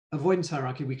the avoidance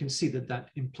hierarchy, we can see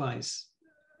that implies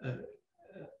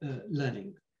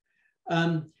learning,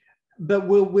 but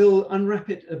we'll unwrap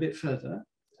it a bit further.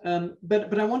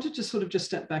 But I wanted to sort of just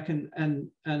step back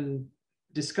and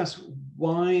discuss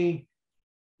why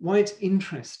it's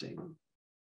interesting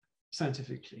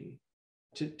scientifically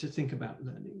to think about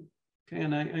learning. Okay,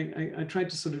 and I tried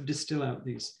to sort of distill out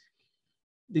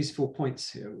these 4 points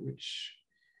here, which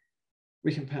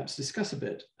we can perhaps discuss a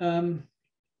bit.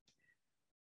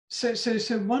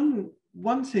 So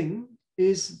one thing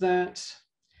is that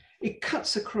it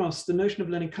cuts across, the notion of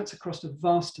learning cuts across a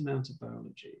vast amount of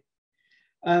biology.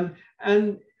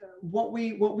 And what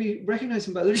we recognize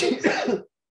in biology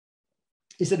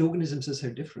is that organisms are so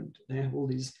different. They have all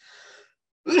these,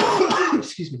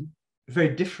 excuse me,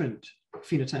 very different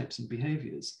phenotypes and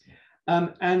behaviors.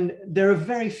 And there are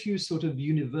very few sort of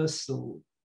universal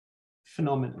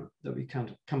phenomena that we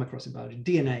come across in biology.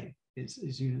 DNA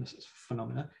is universal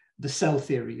phenomena. The cell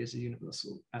theory is a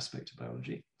universal aspect of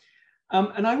biology.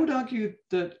 And I would argue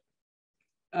that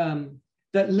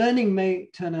that learning may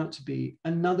turn out to be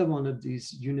another one of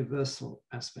these universal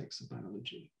aspects of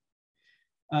biology.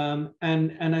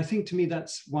 And I think to me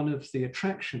that's one of the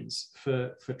attractions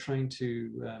for trying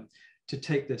to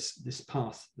take this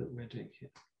path that we're doing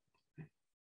here.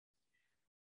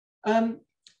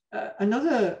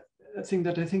 Another thing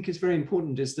that I think is very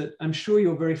important is that I'm sure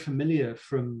you're very familiar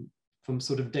from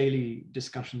sort of daily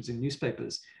discussions in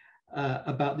newspapers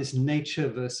about this nature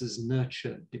versus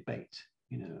nurture debate,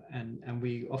 and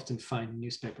we often find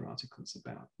newspaper articles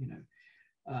about,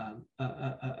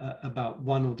 about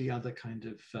one or the other kind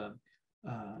of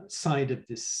side of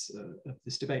this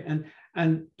debate.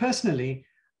 And personally,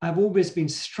 I've always been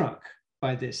struck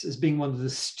by this as being one of the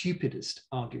stupidest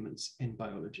arguments in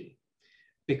biology,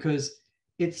 because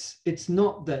it's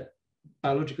not that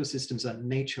biological systems are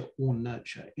nature or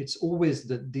nurture. It's always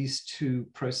that these two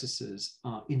processes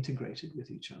are integrated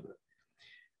with each other.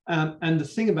 And the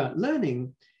thing about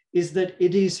learning is that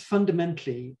it is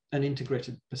fundamentally an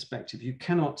integrated perspective. You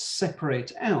cannot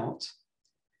separate out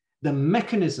the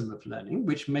mechanism of learning,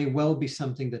 which may well be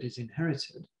something that is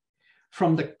inherited,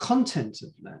 from the content of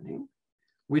learning,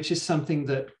 which is something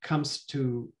that comes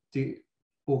to the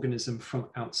organism from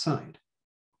outside.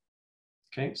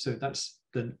 Okay, so that's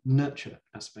the nurture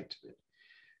aspect of it.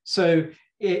 So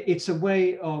it's a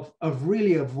way of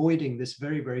really avoiding this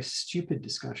very, very stupid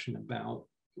discussion about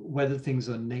whether things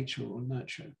are nature or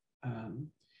nurture.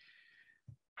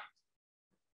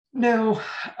 Now,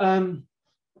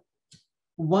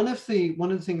 one of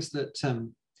the things that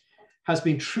has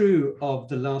been true of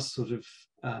the last sort of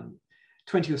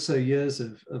 20 or so years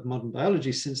of modern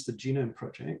biology since the genome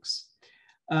projects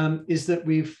is that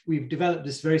we've developed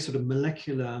this very sort of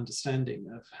molecular understanding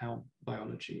of how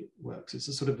biology works. It's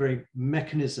a sort of very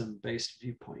mechanism-based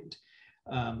viewpoint.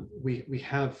 We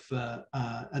have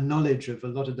a knowledge of a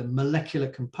lot of the molecular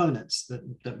components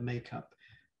that make up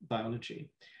biology.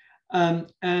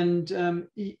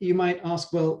 You might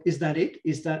ask, well, is that it?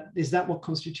 Is that what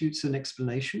constitutes an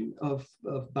explanation of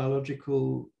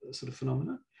biological sort of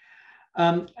phenomena?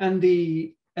 And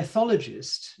the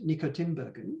ethologist, Nico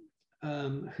Tinbergen,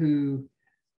 who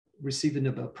received the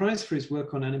Nobel Prize for his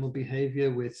work on animal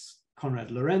behavior with Konrad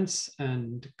Lorenz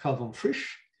and Carl von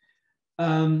Frisch,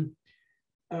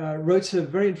 wrote a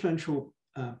very influential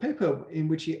paper in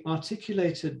which he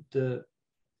articulated the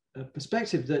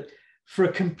perspective that for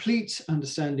a complete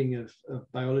understanding of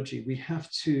biology, we have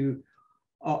to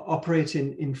operate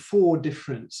in 4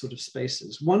 different sort of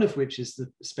spaces, one of which is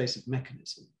the space of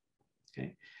mechanism.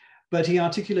 Okay. But he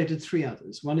articulated 3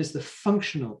 others. One is the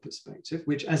functional perspective,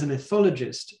 which as an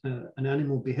ethologist, an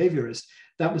animal behaviorist,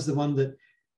 that was the one that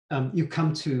you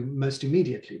come to most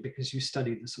immediately because you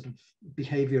study the sort of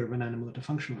behavior of an animal at a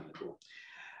functional level.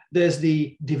 There's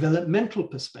the developmental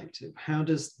perspective. How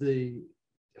does the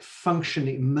function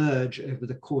emerge over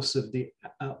the course of the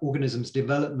organism's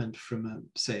development from,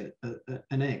 say,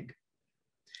 an egg.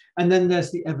 And then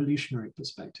there's the evolutionary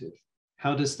perspective.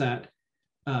 How does that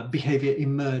behavior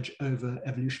emerge over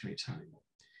evolutionary time?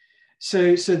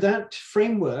 So that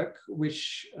framework,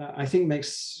 which I think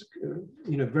makes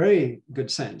very good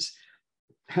sense,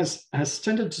 has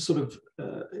tended to sort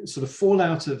of fall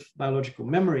out of biological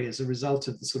memory as a result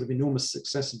of the sort of enormous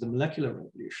success of the molecular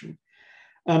revolution.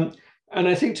 And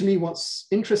I think, to me, what's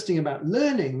interesting about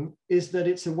learning is that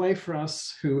it's a way for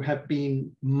us who have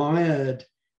been mired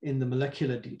in the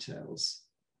molecular details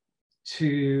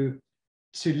to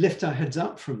lift our heads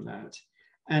up from that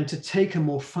and to take a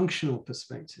more functional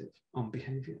perspective on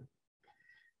behavior.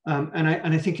 And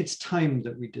I think it's time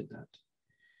that we did that.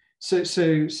 So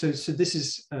this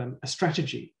is a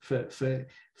strategy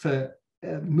for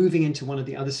moving into one of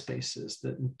the other spaces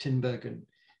that Tinbergen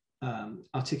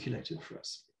articulated for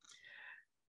us.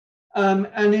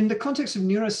 And in the context of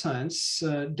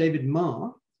neuroscience, David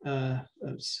Marr,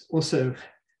 also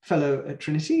fellow at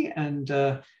Trinity and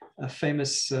a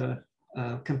famous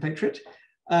compatriot,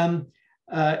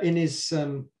 in his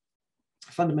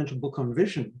fundamental book on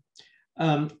vision,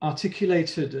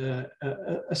 articulated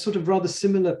a sort of rather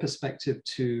similar perspective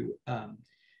to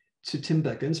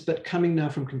Tinbergen's, but coming now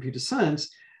from computer science,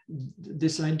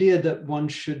 this idea that one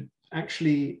should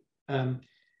actually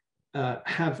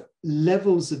have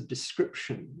levels of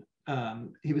description.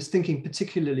 He was thinking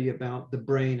particularly about the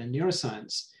brain and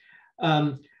neuroscience.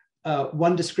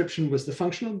 One description was the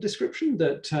functional description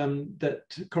that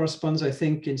corresponds, I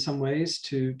think, in some ways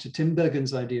to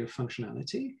Tinbergen's idea of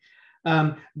functionality.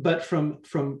 But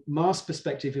from Marr's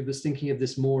perspective, he was thinking of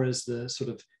this more as the sort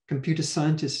of computer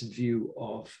scientist's view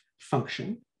of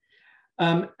function.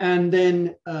 And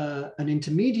then an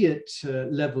intermediate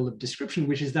level of description,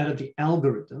 which is that of the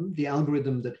algorithm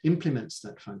that implements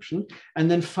that function. And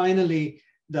then finally,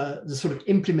 the sort of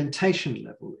implementation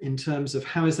level in terms of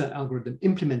how is that algorithm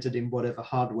implemented in whatever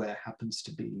hardware happens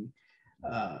to be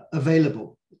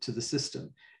available to the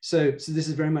system. So this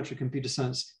is very much a computer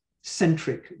science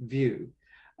centric view.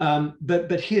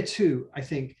 But here too, I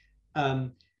think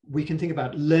we can think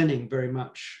about learning very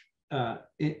much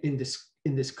in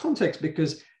this context,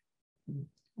 because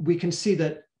we can see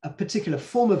that a particular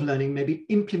form of learning may be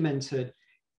implemented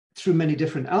through many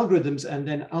different algorithms and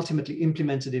then ultimately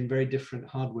implemented in very different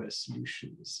hardware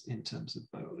solutions in terms of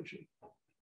biology.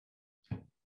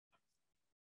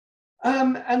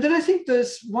 And then I think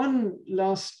there's one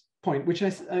last point, which I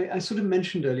sort of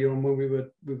mentioned earlier on when we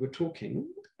were talking,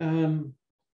 and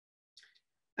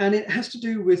it has to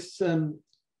do with,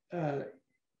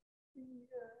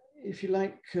 if you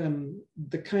like,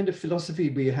 the kind of philosophy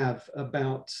we have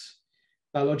about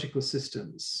biological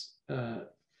systems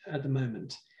at the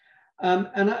moment.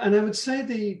 And I would say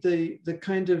the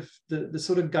kind of the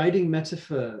sort of guiding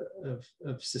metaphor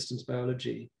of systems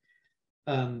biology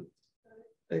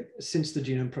since the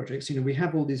genome projects, we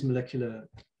have all these molecular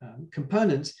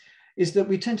components, is that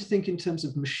we tend to think in terms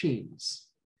of machines.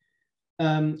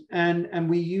 And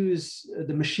we use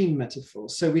the machine metaphor.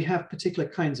 So we have particular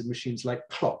kinds of machines like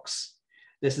clocks.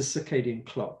 There's the circadian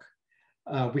clock.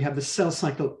 We have the cell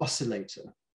cycle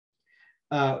oscillator.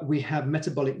 We have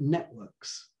metabolic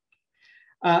networks.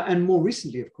 And more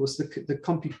recently, of course,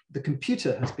 the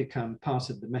computer has become part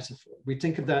of the metaphor. We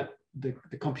think of that, the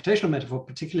computational metaphor,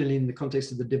 particularly in the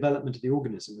context of the development of the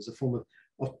organism, as a form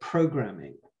of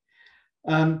programming.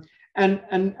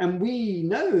 And we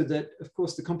know that, of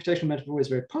course, the computational metaphor is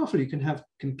very powerful. You can have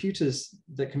computers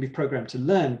that can be programmed to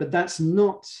learn, but that's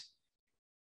not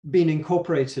been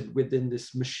incorporated within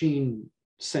this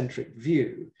machine-centric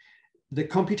view. The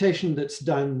computation that's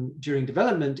done during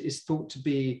development is thought to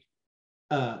be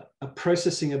a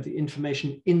processing of the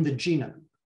information in the genome.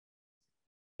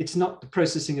 It's not the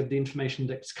processing of the information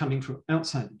that's coming from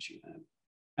outside the genome.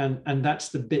 And that's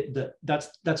the bit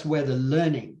that's where the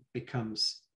learning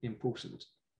becomes important.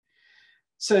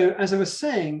 So as I was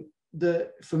saying,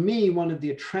 for me, one of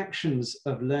the attractions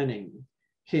of learning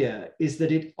here is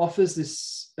that it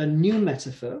offers a new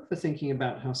metaphor for thinking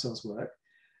about how cells work,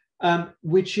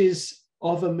 which is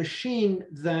of a machine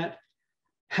that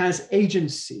has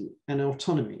agency and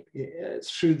autonomy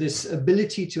through this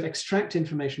ability to extract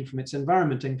information from its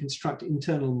environment and construct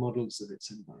internal models of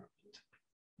its environment.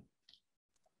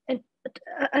 And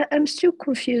I'm still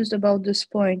confused about this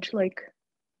point. Like,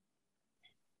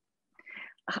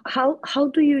 how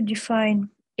do you define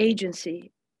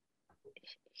agency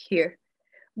here?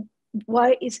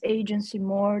 Why is agency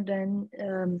more than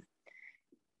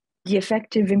the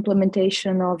effective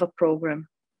implementation of a program?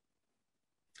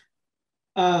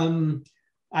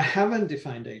 I haven't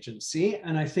defined agency,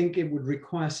 and I think it would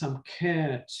require some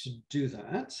care to do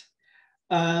that.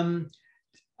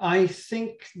 I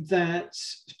think that,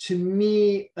 to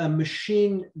me, a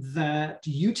machine that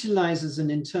utilizes an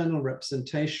internal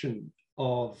representation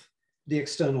of the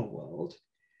external world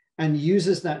and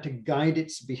uses that to guide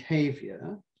its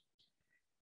behavior,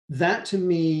 that to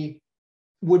me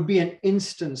would be an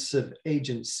instance of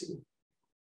agency,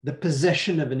 the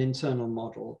possession of an internal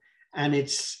model and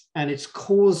its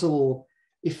causal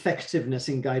effectiveness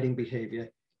in guiding behavior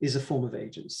is a form of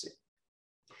agency.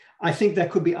 I think there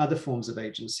could be other forms of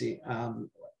agency. And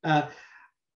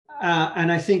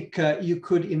I think you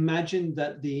could imagine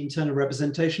that the internal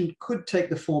representation could take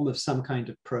the form of some kind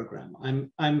of program.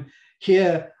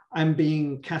 I'm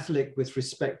being Catholic with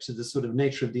respect to the sort of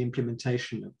nature of the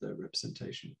implementation of the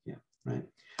representation. Yeah, right.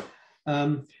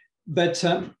 But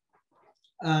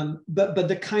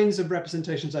the kinds of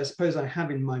representations I suppose I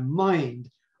have in my mind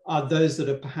are those that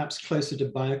are perhaps closer to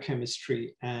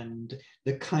biochemistry and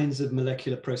the kinds of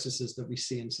molecular processes that we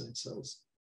see inside cells.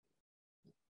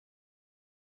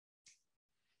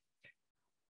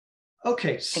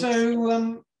 Okay,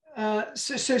 so that's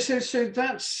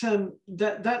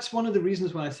one of the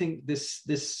reasons why I think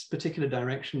this particular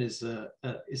direction is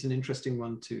an interesting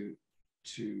one to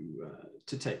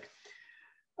take.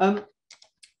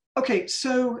 Okay,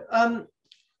 so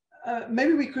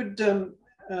maybe we could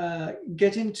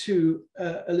get into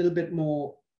a little bit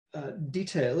more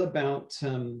detail about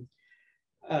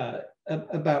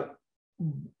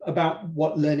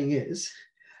what learning is,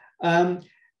 and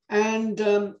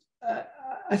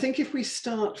I think if we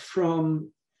start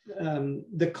from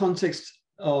the context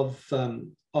of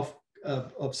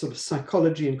sort of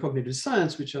psychology and cognitive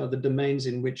science, which are the domains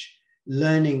in which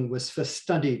learning was first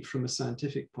studied from a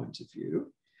scientific point of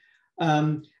view.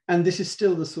 And this is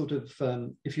still the sort of,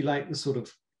 if you like, the sort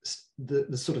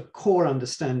of core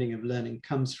understanding of learning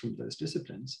comes from those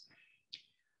disciplines.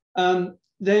 Then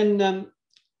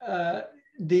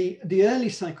the early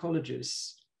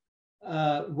psychologists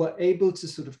were able to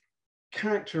sort of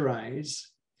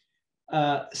characterize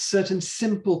certain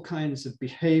simple kinds of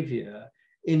behavior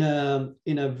in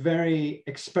a very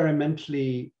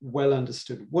experimentally well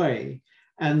understood way.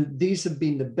 And these have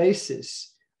been the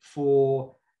basis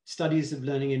for studies of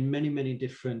learning in many, many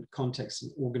different contexts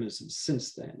and organisms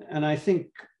since then. And I think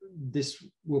this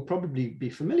will probably be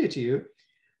familiar to you.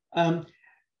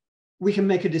 We can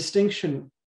make a distinction,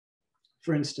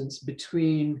 for instance,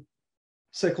 between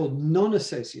so-called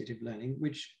non-associative learning,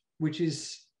 which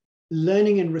is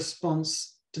learning in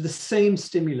response to the same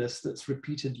stimulus that's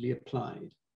repeatedly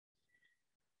applied.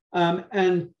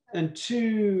 And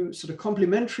two sort of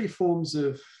complementary forms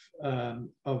of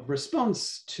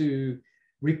response to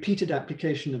repeated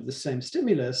application of the same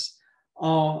stimulus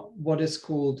are what is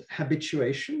called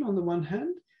habituation on the one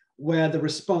hand, where the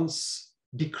response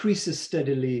decreases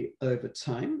steadily over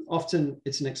time. Often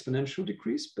it's an exponential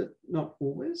decrease, but not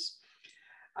always.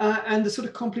 And the sort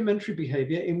of complementary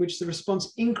behavior in which the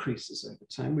response increases over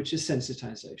time, which is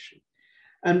sensitization.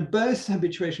 And both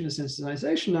habituation and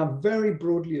sensitization are very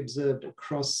broadly observed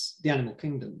across the animal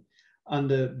kingdom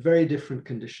under very different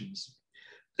conditions.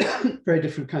 Very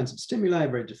different kinds of stimuli,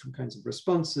 very different kinds of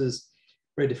responses,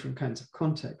 very different kinds of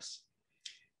contexts.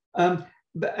 And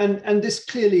this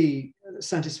clearly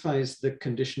satisfies the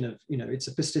condition of, it's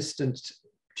a persistent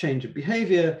change of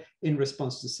behavior in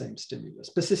response to the same stimulus.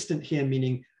 Persistent here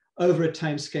meaning over a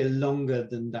time scale longer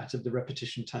than that of the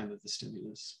repetition time of the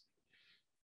stimulus.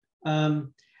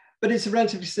 But it's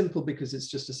relatively simple because it's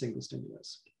just a single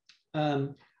stimulus.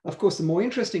 Of course, the more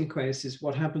interesting case is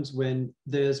what happens when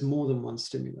there's more than one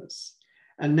stimulus.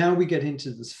 And now we get into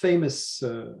this famous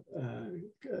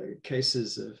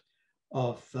cases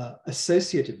of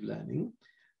associative learning,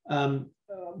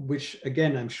 which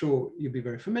again, I'm sure you'll be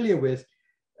very familiar with,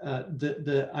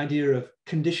 the idea of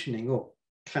conditioning or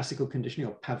classical conditioning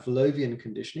or Pavlovian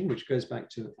conditioning, which goes back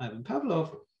to Ivan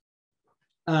Pavlov,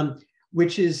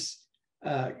 which is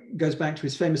goes back to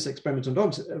his famous experiment on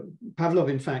dogs. Pavlov,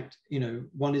 in fact,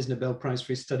 won his Nobel Prize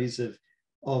for his studies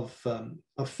of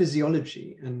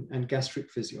physiology and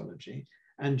gastric physiology.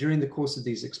 And during the course of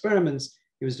these experiments,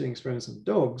 he was doing experiments on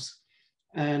dogs,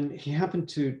 and he happened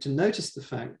to notice the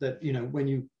fact that when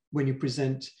you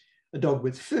present a dog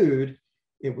with food,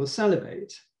 it will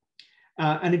salivate.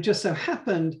 And it just so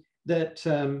happened that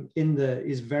in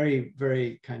his very,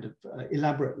 very kind of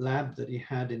elaborate lab that he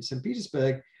had in St.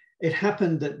 Petersburg, it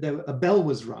happened that a bell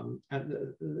was rung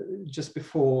just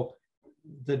before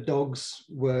the dogs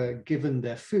were given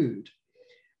their food.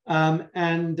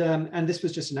 And this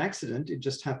was just an accident. It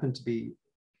just happened to be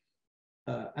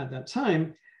at that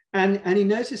time. And he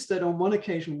noticed that on one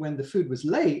occasion when the food was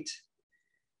late,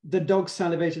 the dog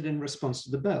salivated in response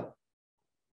to the bell,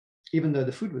 even though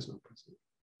the food was not present.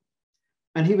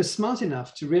 And he was smart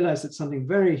enough to realize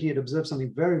that he had observed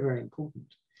something very, very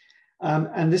important.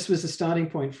 And this was the starting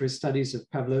point for his studies of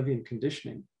Pavlovian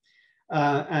conditioning.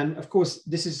 And of course,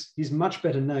 he's much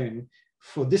better known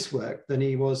for this work than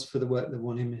he was for the work that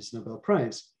won him his Nobel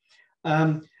Prize.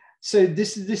 So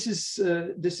this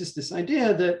is this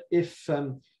idea that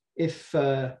if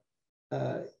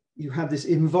you have this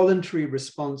involuntary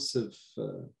response of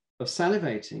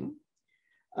salivating,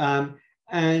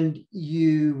 and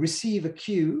you receive a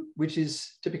cue, which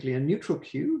is typically a neutral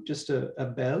cue, just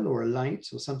a bell or a light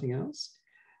or something else,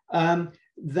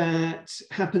 that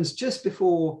happens just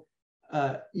before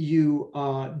you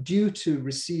are due to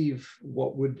receive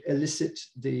what would elicit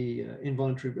the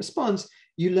involuntary response,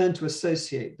 you learn to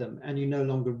associate them and you no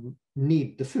longer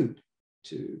need the food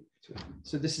to.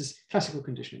 So this is classical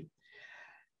conditioning.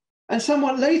 And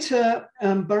somewhat later,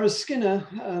 Burroughs Skinner,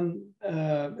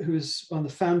 who is one of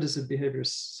the founders of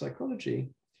behaviorist psychology,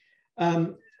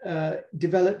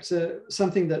 developed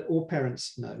something that all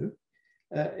parents know.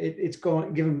 It's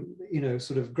given,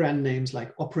 sort of grand names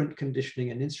like operant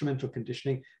conditioning and instrumental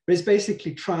conditioning, but it's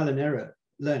basically trial and error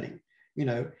learning.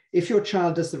 If your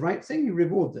child does the right thing, you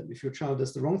reward them. If your child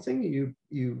does the wrong thing,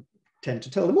 you tend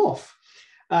to tell them off.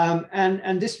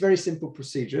 And this very simple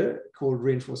procedure called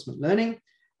reinforcement learning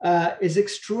is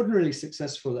extraordinarily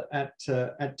successful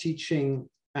at teaching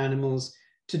animals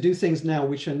to do things now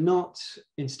which are not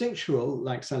instinctual,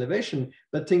 like salivation,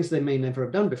 but things they may never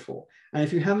have done before. And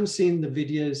if you haven't seen the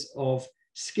videos of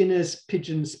Skinner's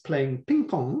pigeons playing ping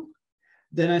pong,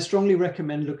 then I strongly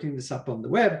recommend looking this up on the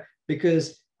web,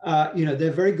 because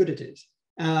they're very good at it.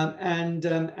 And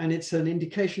it's an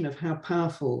indication of how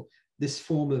powerful this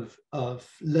form of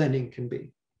learning can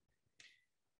be.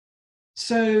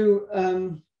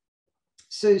 So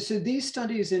these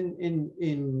studies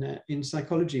in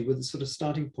psychology were the sort of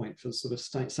starting point for the sort of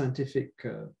scientific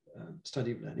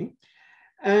study of learning.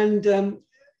 And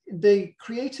they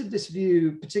created this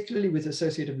view, particularly with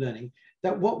associative learning,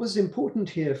 that what was important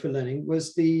here for learning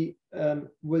was the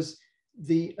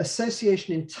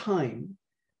association in time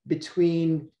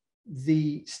between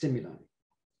the stimuli.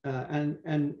 And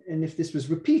if this was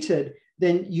repeated,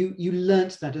 then you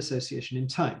learnt that association in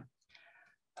time.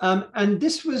 And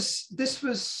this was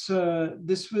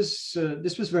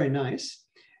very nice,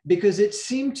 because it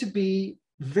seemed to be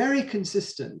very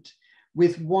consistent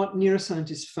with what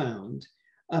neuroscientists found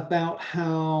about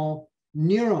how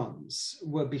neurons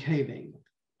were behaving.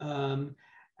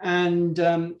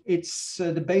 It's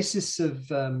the basis of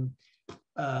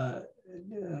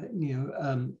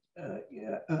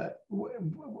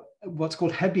what's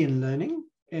called Hebbian learning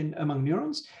among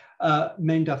neurons,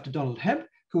 named after Donald Hebb,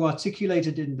 who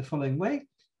articulated it in the following way: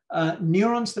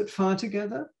 neurons that fire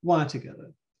together, wire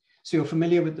together. So you're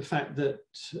familiar with the fact that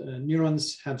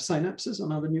neurons have synapses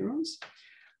on other neurons.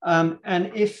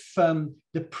 And if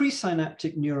the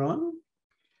presynaptic neuron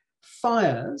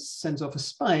sends off a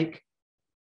spike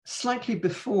slightly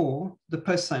before the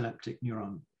postsynaptic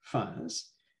neuron fires,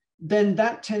 then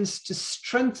that tends to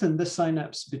strengthen the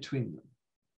synapse between them.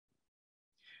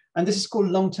 And this is called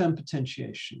long-term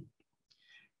potentiation.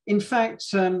 In fact,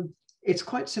 it's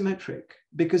quite symmetric,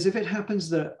 because if it happens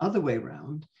the other way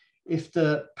around, if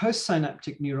the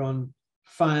postsynaptic neuron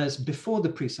fires before the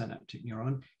presynaptic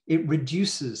neuron, it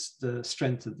reduces the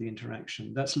strength of the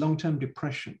interaction. That's long-term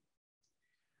depression.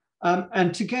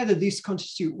 And together, these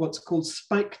constitute what's called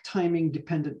spike timing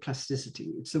dependent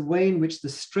plasticity. It's a way in which the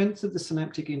strength of the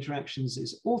synaptic interactions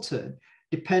is altered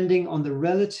depending on the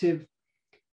relative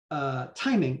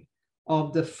timing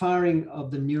of the firing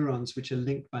of the neurons which are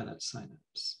linked by that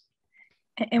synapse.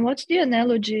 And what's the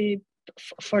analogy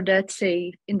for that,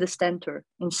 say, in the stentor,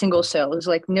 in single cell? Is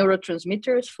like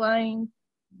neurotransmitters flying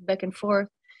back and forth?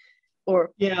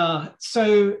 Or yeah,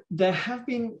 so there have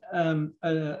been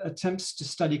attempts to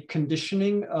study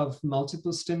conditioning of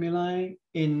multiple stimuli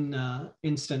in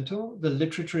stentor. The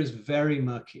literature is very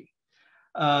murky.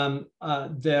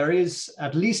 There is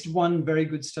at least one very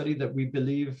good study that we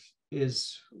believe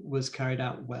was carried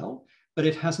out well, but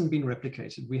it hasn't been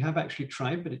replicated. We have actually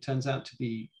tried, but it turns out to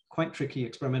be quite tricky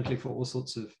experimentally for all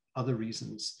sorts of other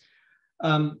reasons.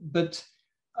 But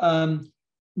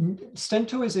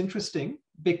stentor is interesting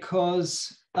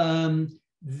because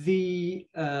the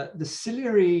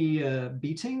ciliary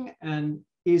beating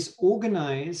is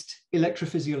organized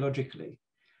electrophysiologically.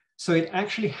 So it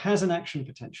actually has an action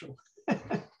potential.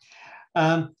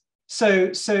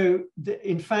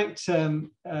 In fact,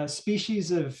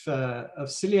 species of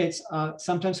ciliates are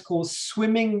sometimes called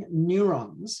swimming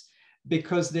neurons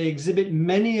because they exhibit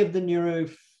many of the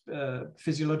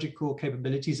neurophysiological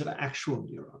capabilities of actual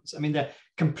neurons. I mean, they're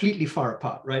completely far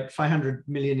apart, right? 500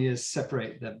 million years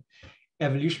separate them,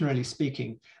 evolutionarily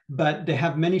speaking, but they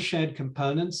have many shared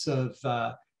components of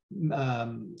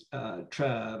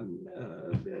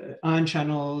ion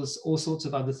channels, all sorts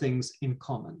of other things in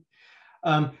common.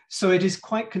 So it is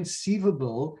quite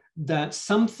conceivable that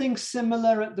something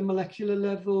similar at the molecular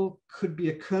level could be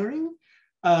occurring.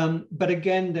 But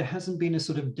again, there hasn't been a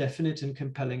sort of definite and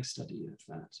compelling study of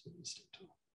that.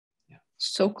 Yeah.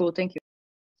 So cool, thank you.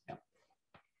 Yeah.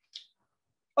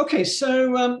 Okay,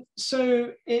 so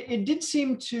it did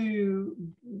seem to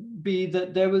be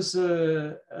that there was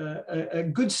a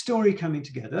good story coming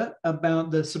together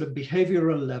about the sort of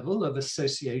behavioral level of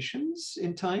associations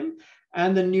in time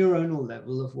and the neuronal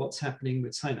level of what's happening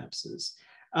with synapses.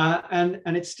 And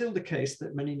it's still the case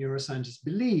that many neuroscientists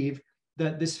believe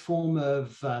that this form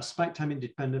of spike time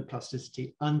independent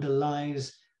plasticity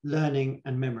underlies learning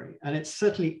and memory. And it's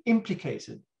certainly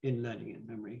implicated in learning and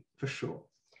memory, for sure.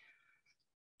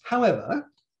 However,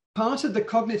 part of the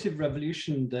cognitive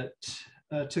revolution that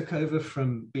took over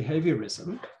from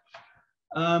behaviorism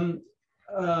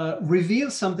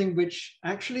reveals something which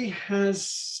actually has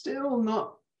still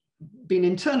not been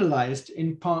internalized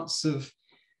in parts of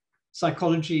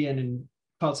psychology and in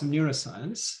parts of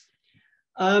neuroscience.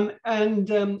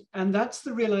 And that's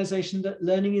the realization that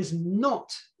learning is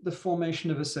not the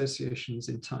formation of associations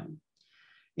in time.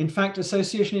 In fact,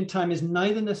 association in time is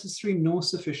neither necessary nor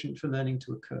sufficient for learning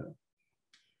to occur.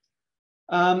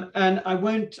 And I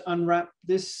won't unwrap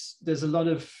this. There's a lot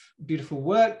of beautiful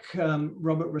work.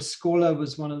 Robert Rescorla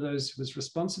was one of those who was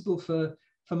responsible for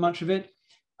much of it.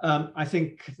 I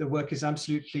think the work is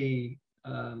absolutely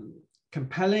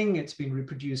compelling. It's been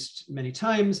reproduced many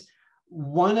times.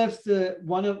 To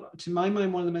my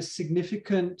mind, one of the most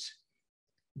significant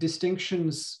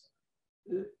distinctions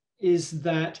is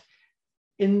that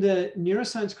in the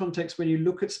neuroscience context, when you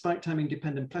look at spike time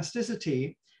independent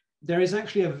plasticity, there is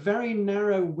actually a very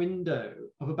narrow window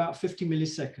of about 50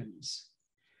 milliseconds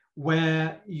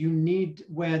where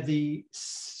the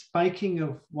spiking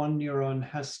of one neuron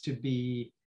has to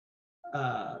be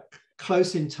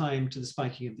close in time to the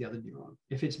spiking of the other neuron.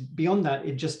 If it's beyond that,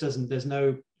 it just doesn't, there's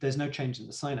no change in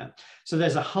the synapse. So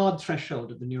there's a hard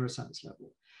threshold at the neuroscience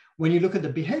level. When you look at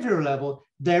the behavioral level,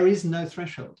 there is no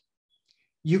threshold.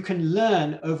 You can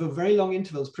learn over very long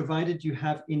intervals, provided you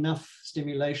have enough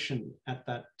stimulation at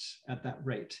that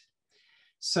rate.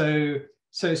 So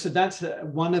that's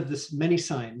one of the many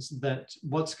signs that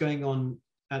what's going on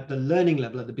at the learning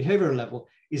level, at the behavioral level,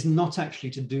 is not actually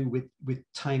to do with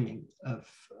timing of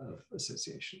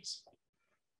associations.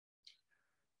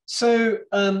 So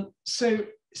it's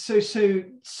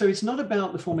not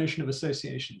about the formation of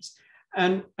associations.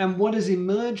 And what has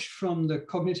emerged from the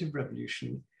cognitive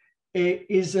revolution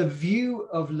is a view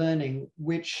of learning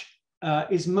which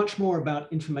is much more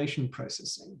about information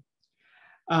processing.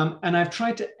 And I've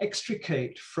tried to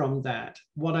extricate from that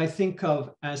what I think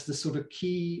of as the sort of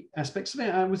key aspects of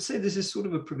it. I would say this is sort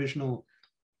of a provisional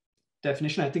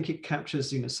definition. I think it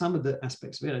captures, some of the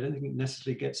aspects of it. I don't think it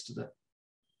necessarily gets to the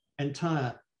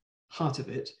entire heart of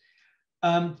it.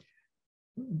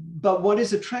 But what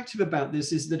is attractive about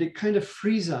this is that it kind of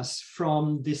frees us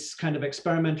from this kind of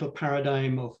experimental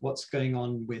paradigm of what's going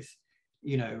on with,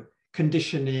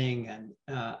 conditioning and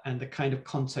the kind of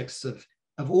context of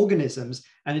organisms,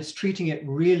 and it's treating it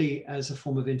really as a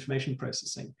form of information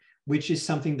processing, which is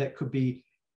something that could be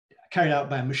carried out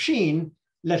by a machine,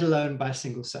 let alone by a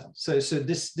single cell. So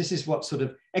this is what sort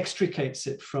of extricates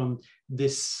it from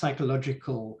this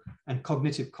psychological and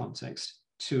cognitive context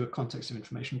to a context of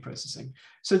information processing.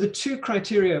 So the two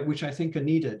criteria which I think are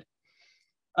needed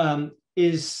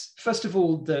is, first of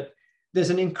all, that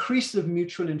there's an increase of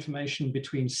mutual information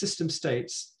between system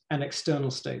states and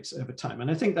external states over time.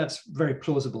 And I think that's very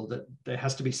plausible, that there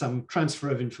has to be some transfer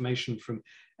of information from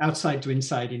outside to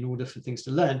inside in order for things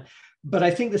to learn. But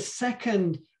I think the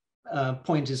second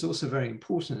point is also very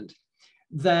important,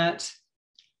 that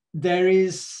there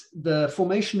is the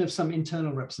formation of some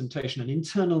internal representation, an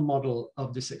internal model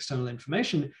of this external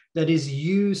information that is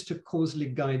used to causally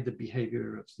guide the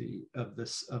behavior of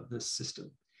this system.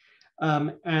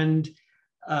 And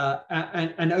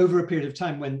over a period of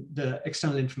time when the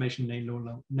external information may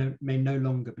no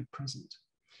longer be present.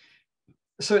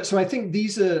 So I think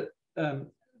these are,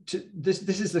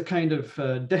 this is the kind of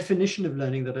definition of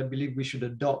learning that I believe we should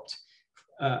adopt,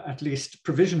 at least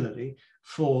provisionally,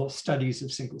 for studies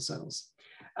of single cells.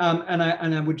 And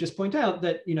I would just point out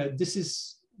that, you know, this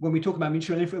is, when we talk about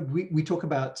mutual information, we talk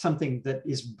about something that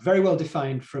is very well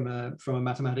defined from a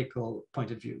mathematical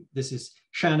point of view. This is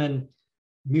Shannon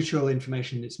mutual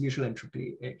information, it's mutual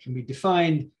entropy. It can be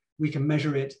defined, we can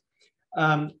measure it.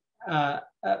 But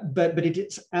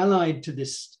it's allied to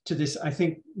this, I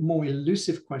think, more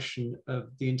elusive question of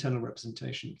the internal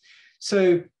representation.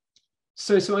 So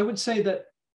I would say that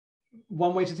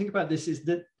one way to think about this is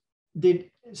that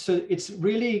it's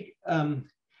really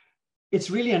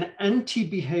an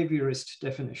anti-behaviorist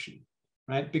definition,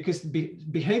 right? Because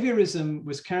behaviorism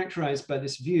was characterized by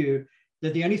this view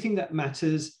that the only thing that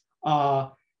matters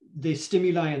are the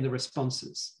stimuli and the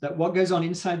responses, that what goes on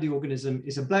inside the organism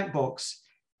is a black box.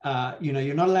 You know,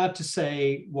 you're not allowed to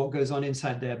say what goes on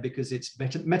inside there because it's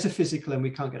metaphysical and we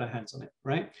can't get our hands on it,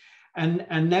 right?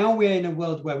 And now we're in a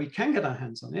world where we can get our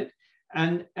hands on it,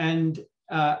 and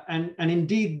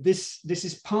indeed this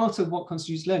is part of what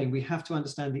constitutes learning. We have to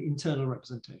understand the internal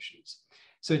representations.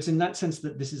 So it's in that sense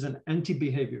that this is an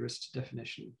anti-behaviorist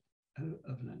definition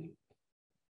of learning.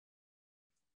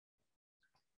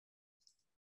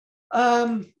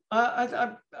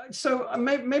 So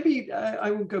maybe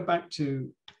I will go back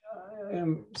to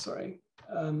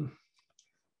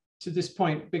to this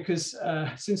point, because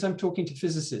since I'm talking to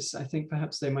physicists, I think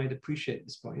perhaps they might appreciate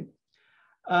this point.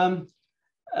 So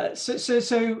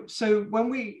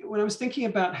when I was thinking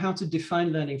about how to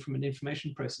define learning from an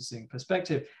information processing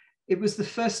perspective, it was the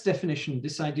first definition,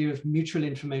 this idea of mutual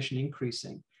information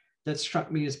increasing, that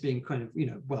struck me as being kind of, you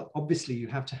know, well, obviously you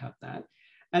have to have that.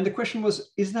 And the question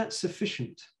was, is that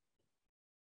sufficient?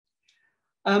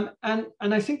 And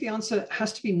I think the answer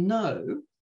has to be no,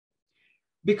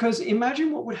 because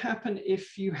imagine what would happen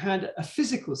if you had a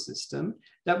physical system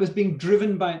that was being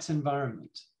driven by its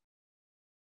environment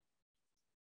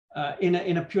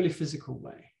in a purely physical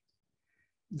way.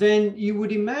 Then you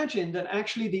would imagine that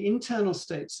actually the internal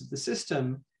states of the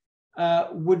system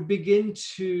would begin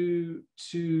to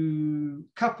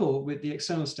couple with the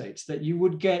external states, that you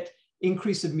would get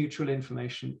increase of mutual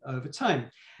information over time.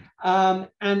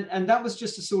 And that was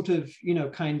just a sort of, you know,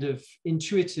 kind of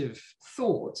intuitive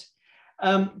thought.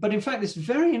 But in fact, this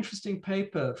very interesting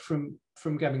paper from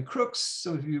Gavin Crooks,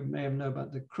 some of you may have known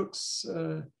about the Crooks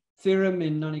theorem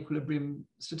in non-equilibrium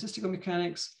statistical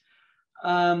mechanics,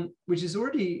 which is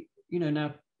already, you know,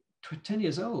 now 10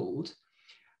 years old,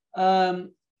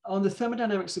 on the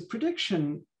thermodynamics of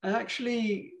prediction,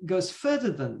 actually goes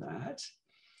further than that,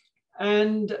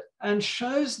 and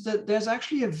shows that there's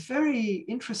actually a very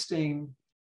interesting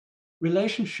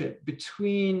relationship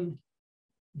between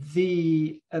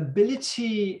the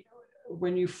ability,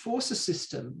 when you force a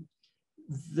system,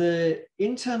 the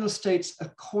internal states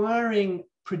acquiring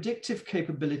predictive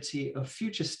capability of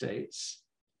future states,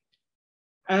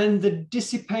 and the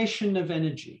dissipation of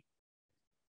energy.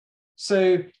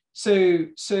 So there's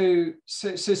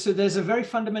a very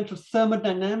fundamental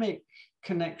thermodynamic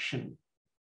connection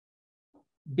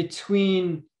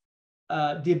between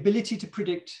the ability to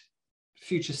predict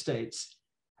future states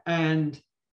and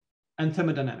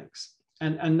thermodynamics,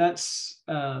 and that's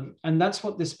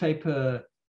what this paper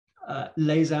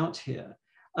lays out here.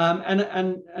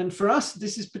 And for us,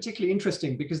 this is particularly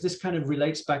interesting because this kind of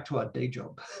relates back to our day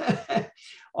job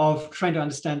of trying to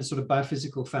understand the sort of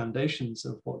biophysical foundations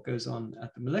of what goes on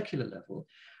at the molecular level.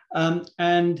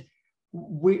 And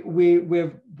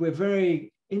we're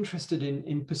very interested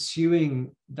in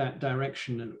pursuing that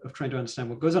direction of trying to understand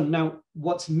what goes on. Now,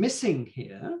 what's missing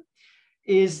here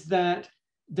is that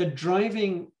the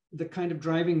kind of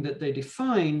driving that they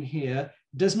define here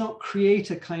does not create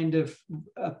a kind of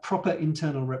a proper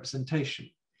internal representation.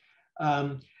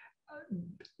 And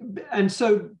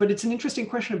so, but it's an interesting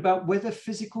question about whether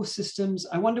physical systems,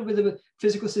 I wonder whether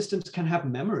physical systems can have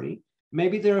memory.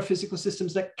 Maybe there are physical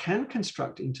systems that can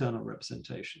construct internal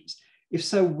representations. If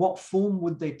so, what form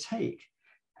would they take?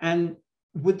 And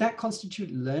would that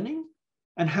constitute learning?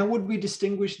 And how would we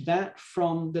distinguish that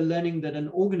from the learning that an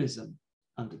organism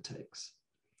undertakes?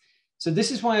 So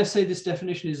this is why I say this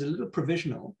definition is a little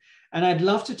provisional. And I'd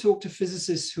love to talk to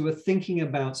physicists who are thinking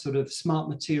about sort of smart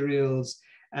materials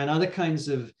and other kinds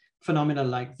of phenomena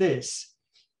like this,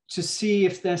 to see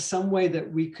if there's some way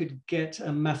that we could get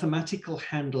a mathematical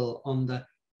handle on the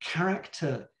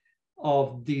character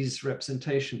of these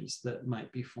representations that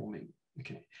might be forming.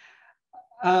 Okay.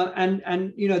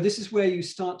 And you know, this is where you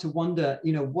start to wonder,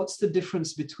 you know, what's the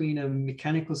difference between a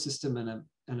mechanical system and a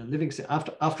living system?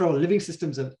 After all, living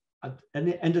systems are, at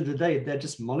the end of the day, they're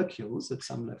just molecules at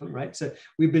some level, right? So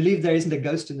we believe there isn't a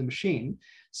ghost in the machine.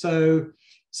 So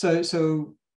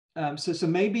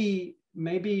maybe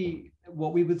maybe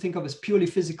what we would think of as purely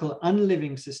physical,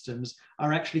 unliving systems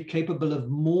are actually capable of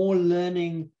more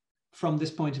learning from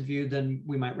this point of view than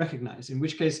we might recognize, in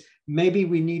which case maybe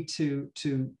we need to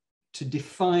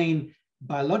define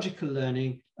biological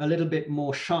learning a little bit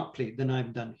more sharply than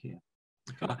I've done here.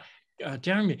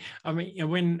 Jeremy, I mean,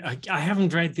 when I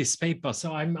haven't read this paper,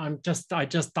 so I just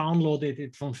downloaded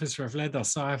it from Fistler of Letters,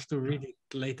 so I have to read it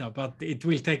later. But it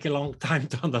will take a long time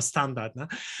to understand that. No?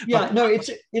 Yeah, but, no, it's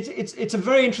a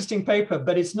very interesting paper,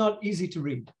 but it's not easy to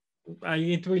read.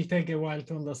 It will take a while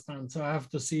to understand, so I have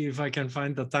to see if I can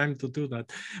find the time to do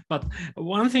that. But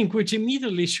one thing which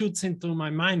immediately shoots into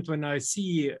my mind when I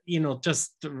see,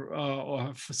 just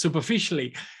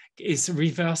superficially, is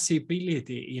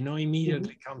reversibility,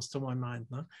 immediately comes to my mind.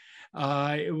 No?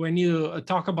 When you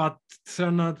talk about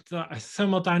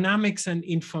thermodynamics and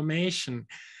information,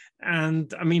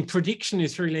 and I mean, prediction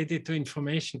is related to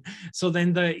information. So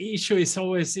then the issue is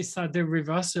always, is that a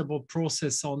reversible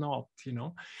process or not,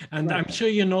 And right. I'm sure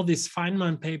these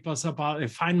Feynman papers about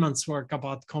Feynman's work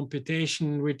about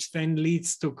computation, which then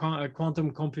leads to quantum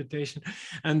computation.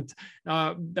 And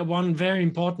the one very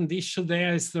important issue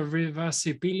there is the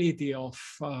reversibility of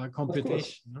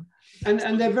computation. Of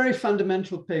and they're very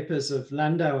fundamental papers of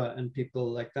Landauer and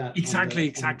people like that.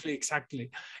 Exactly.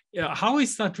 Yeah, how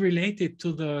is that related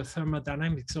to the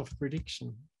thermodynamics of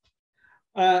prediction?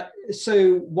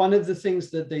 So one of the things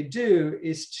that they do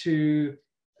is to,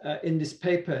 in this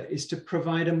paper, is to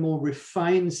provide a more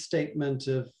refined statement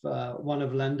of one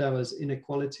of Landauer's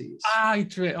inequalities.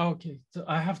 Okay. So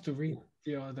I have to read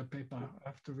the other paper. I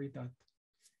have to read that.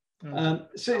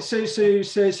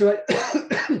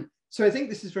 So I think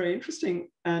this is very interesting,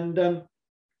 and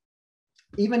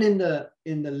even in the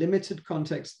limited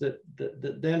context that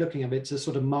they're looking at, it's a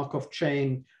sort of Markov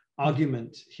chain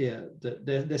argument here that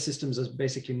their systems are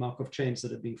basically Markov chains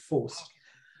that are being forced.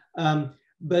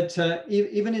 But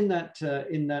even in that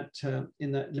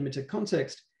limited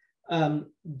context,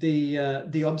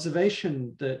 the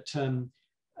observation that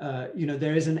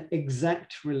there is an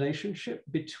exact relationship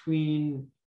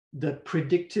between the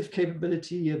predictive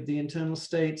capability of the internal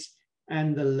states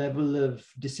and the level of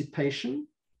dissipation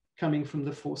coming from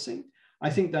the forcing. I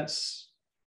think that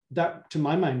to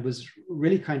my mind was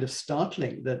really kind of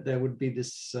startling, that there would be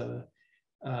this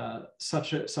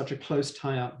such a close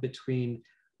tie-up between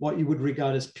what you would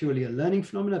regard as purely a learning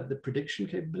phenomena, the prediction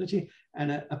capability,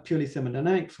 and a purely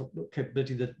thermodynamic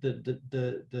capability,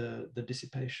 the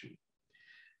dissipation.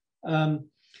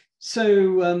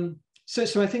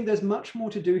 So I think there's much more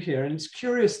to do here. And it's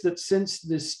curious that since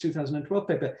this 2012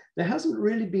 paper, there hasn't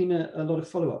really been a lot of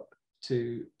follow-up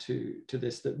to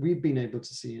this that we've been able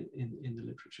to see in the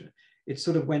literature. It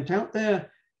sort of went out there,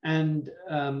 and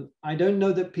I don't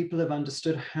know that people have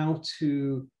understood how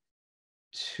to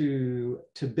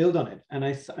build on it. And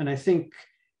I think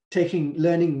taking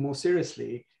learning more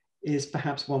seriously is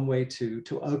perhaps one way to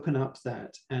open up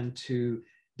that and to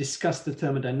discuss the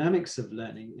thermodynamics of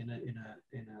learning in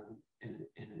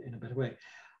a better way.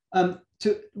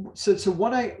 So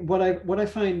what I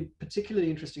find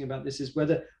particularly interesting about this is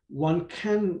whether one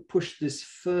can push this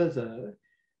further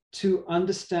to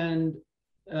understand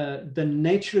the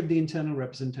nature of the internal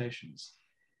representations,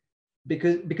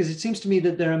 because it seems to me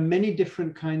that there are many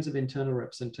different kinds of internal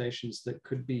representations that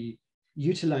could be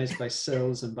utilized by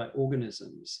cells and by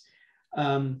organisms.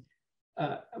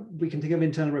 We can think of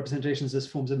internal representations as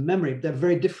forms of memory. They're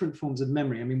very different forms of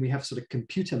memory. I mean, we have sort of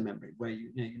computer memory, where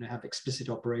you have explicit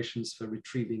operations for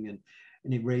retrieving and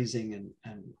erasing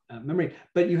and memory.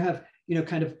 But you have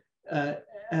kind of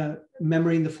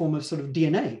memory in the form of sort of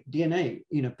DNA,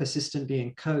 persistently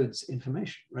encodes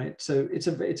information, right? So it's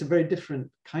a very different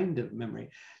kind of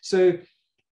memory. So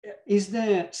is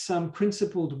there some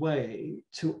principled way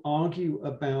to argue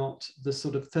about the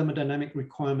sort of thermodynamic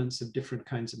requirements of different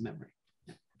kinds of memory?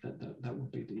 That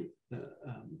would be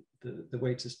the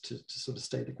way to sort of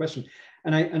state the question.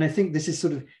 And I think this is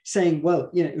sort of saying,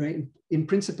 well, in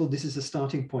principle, this is a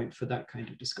starting point for that kind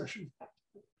of discussion.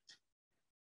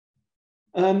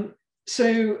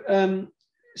 So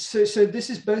this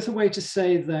is both a way to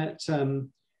say that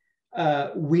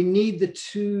we need the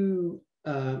two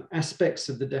aspects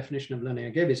of the definition of learning I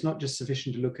gave. It's not just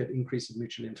sufficient to look at increase of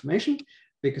mutual information,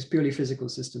 because purely physical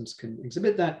systems can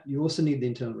exhibit that. You also need the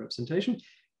internal representation.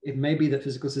 It may be that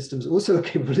physical systems also are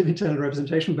capable of internal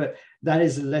representation, but that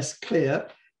is less clear.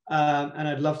 And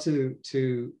I'd love to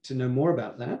know more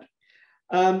about that.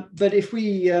 But if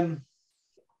we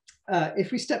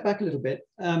step back a little bit,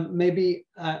 maybe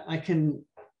I can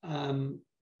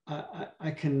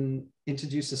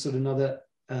introduce a sort of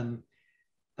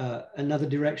another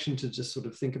direction to just sort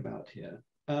of think about here.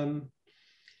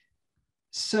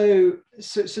 So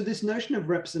this notion of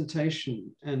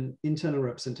representation and internal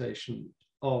representation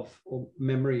of, or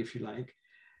memory, if you like,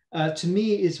 to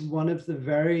me is one of the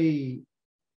very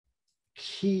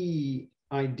key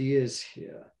ideas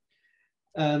here.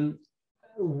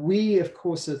 We, of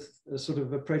course, are sort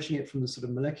of approaching it from the sort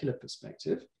of molecular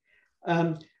perspective,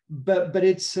 but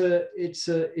it's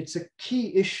a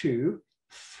key issue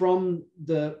from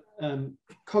the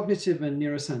cognitive and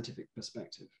neuroscientific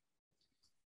perspective,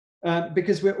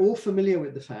 because we're all familiar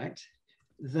with the fact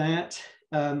that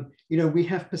we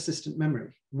have persistent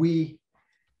memory. We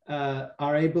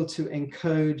are able to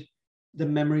encode the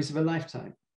memories of a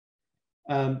lifetime.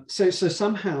 So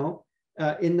somehow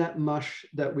in that mush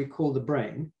that we call the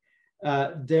brain,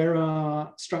 there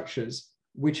are structures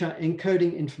which are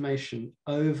encoding information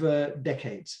over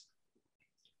decades.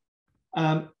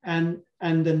 And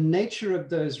the nature of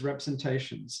those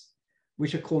representations,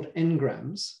 which are called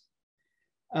engrams,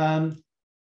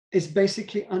 is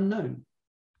basically unknown.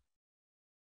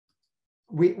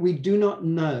 We do not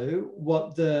know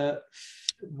what the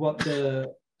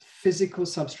physical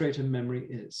substrate of memory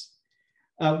is.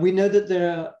 We know that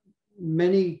there are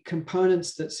many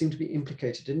components that seem to be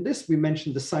implicated in this. We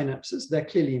mentioned the synapses. They're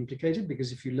clearly implicated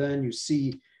because if you learn, you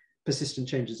see persistent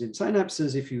changes in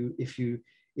synapses.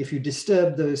 If you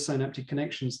disturb those synaptic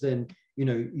connections, then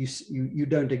you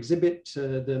don't exhibit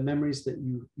the memories that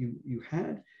you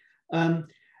had. And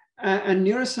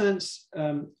neuroscience,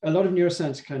 a lot of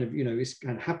neuroscience kind of is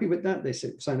kind of happy with that. They say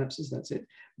synapses, that's it.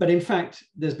 But in fact,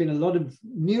 there's been a lot of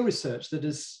new research that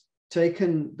has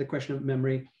taken the question of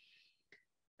memory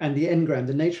and the engram,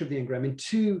 the nature of the engram, in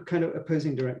two kind of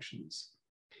opposing directions.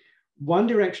 One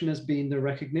direction has been the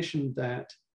recognition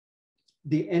that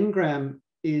the engram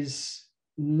is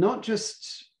not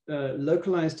just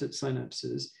localized at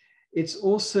synapses, it's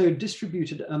also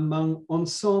distributed among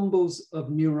ensembles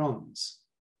of neurons.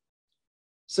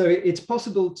 So it's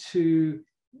possible to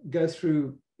go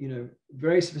through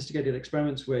very sophisticated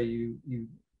experiments where you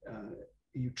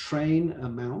train a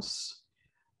mouse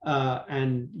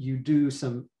and you do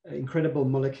some incredible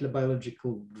molecular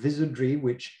biological wizardry,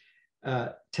 which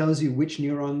tells you which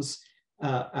neurons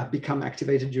have become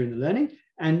activated during the learning,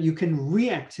 and you can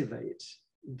reactivate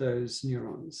those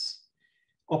neurons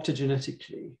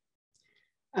optogenetically.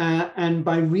 And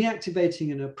by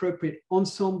reactivating an appropriate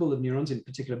ensemble of neurons in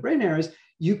particular brain areas,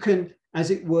 you can, as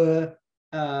it were,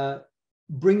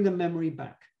 bring the memory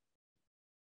back.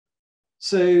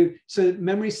 So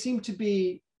memories seem to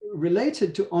be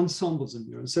related to ensembles of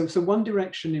neurons. So one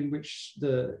direction in which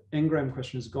the engram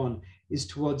question has gone is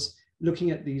towards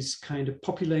looking at these kind of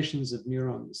populations of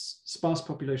neurons, sparse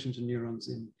populations of neurons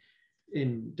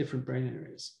in different brain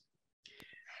areas.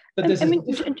 But there's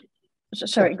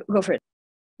sorry, go for it.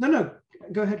 No,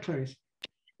 go ahead, Clarice.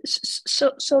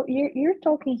 So you're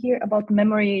talking here about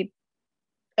memory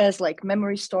as like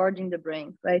memory stored in the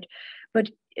brain, right? But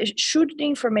should the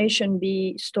information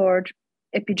be stored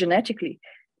epigenetically,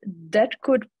 that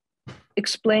could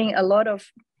explain a lot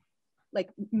of like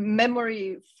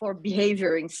memory for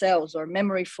behavior in cells or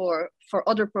memory for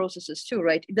other processes too,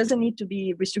 right? It doesn't need to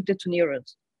be restricted to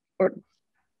neurons. Or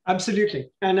absolutely,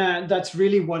 and that's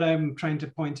really what I'm trying to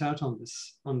point out on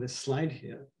this slide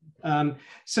here.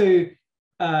 So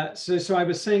I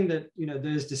was saying that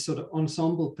there's this sort of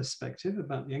ensemble perspective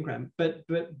about the engram, but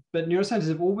neuroscientists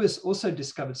have always also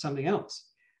discovered something else,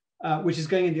 which is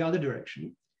going in the other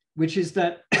direction, which is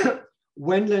that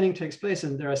when learning takes place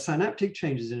and there are synaptic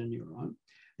changes in a neuron,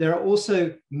 there are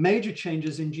also major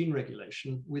changes in gene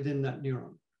regulation within that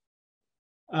neuron.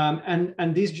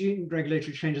 And these gene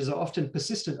regulatory changes are often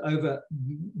persistent over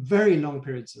very long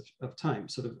periods of time,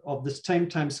 sort of the same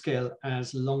time scale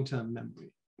as long-term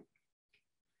memory.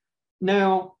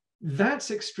 Now, that's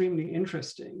extremely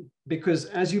interesting because,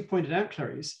 as you pointed out,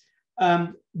 Clarice,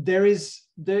 there's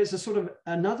a sort of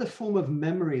another form of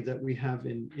memory that we have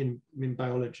in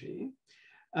biology.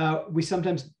 We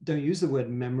sometimes don't use the word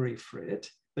memory for it,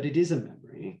 but it is a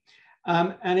memory.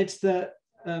 And it's the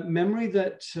memory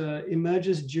that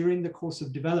emerges during the course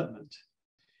of development.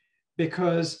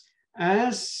 Because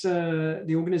as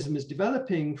the organism is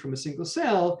developing from a single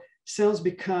cell, cells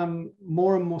become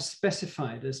more and more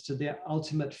specified as to their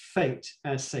ultimate fate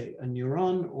as, say, a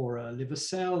neuron or a liver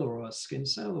cell or a skin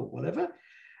cell or whatever.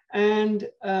 And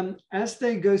as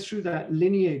they go through that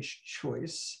lineage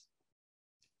choice,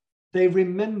 they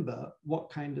remember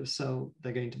what kind of cell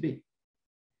they're going to be.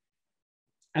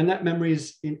 And that memory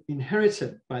is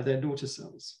inherited by their daughter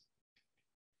cells.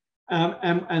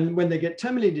 And when they get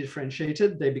terminally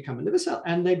differentiated, they become a liver cell,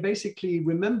 and they basically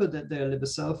remember that they're a liver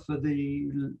cell for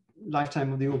the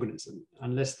lifetime of the organism,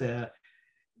 unless they're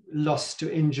loss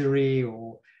to injury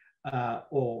or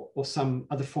some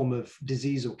other form of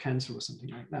disease or cancer or something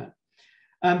like that.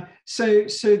 So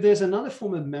there's another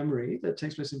form of memory that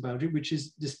takes place in biology, which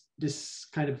is this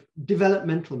kind of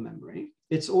developmental memory.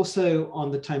 It's also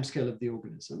on the timescale of the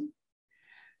organism.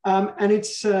 And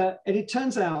it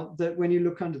turns out that when you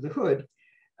look under the hood,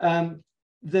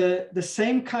 the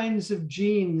same kinds of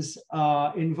genes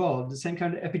are involved, the same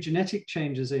kind of epigenetic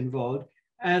changes are involved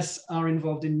as are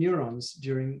involved in neurons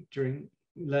during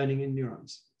learning in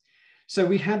neurons. So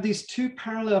we have these two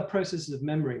parallel processes of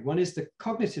memory. One is the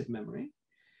cognitive memory,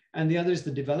 and the other is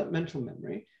the developmental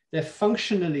memory. They're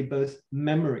functionally both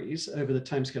memories over the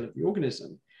timescale of the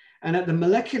organism. And at the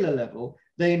molecular level,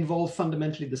 they involve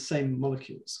fundamentally the same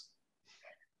molecules.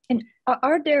 And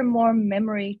are there more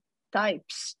memory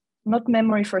types? Not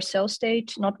memory for cell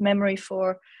state, not memory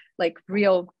for like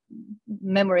real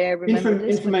memory. I remember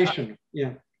this. Information,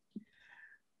 yeah.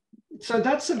 So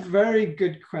that's a very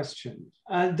good question.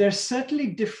 There's certainly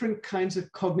different kinds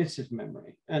of cognitive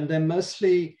memory, and they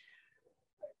mostly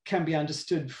can be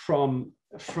understood from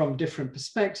different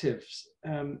perspectives.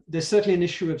 There's certainly an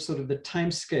issue of sort of the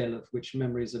time scale of which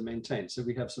memories are maintained. So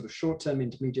we have sort of short-term,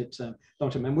 intermediate term,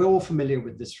 long-term, and we're all familiar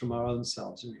with this from our own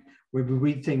selves. When we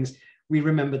read things, we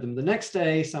remember them the next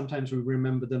day, sometimes we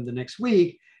remember them the next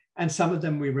week, and some of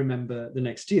them we remember the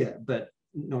next year, but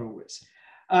not always.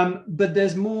 But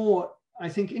there's more, I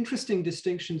think, interesting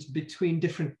distinctions between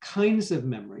different kinds of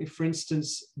memory. For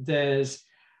instance, there's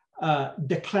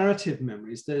declarative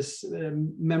memories. There's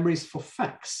memories for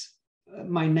facts.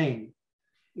 My name,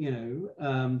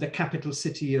 the capital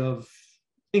city of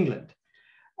England.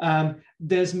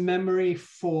 There's memory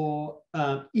for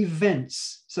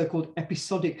events, so-called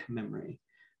episodic memory.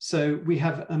 So we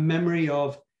have a memory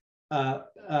of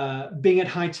being at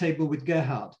high table with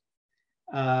Gerhard,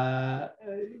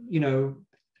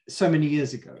 so many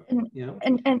years ago.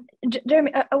 And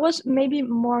Jeremy, I was maybe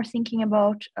more thinking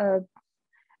about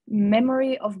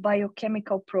memory of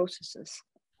biochemical processes,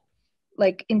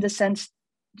 like in the sense,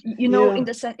 in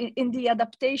the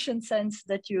adaptation sense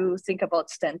that you think about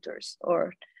stentors,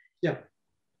 or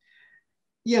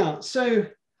so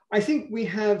I think we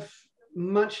have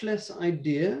much less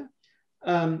idea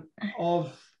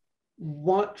of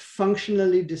what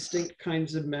functionally distinct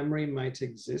kinds of memory might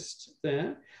exist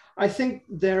there. I think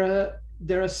there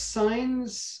are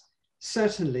signs,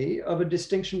 certainly, of a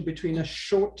distinction between a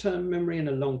short-term memory and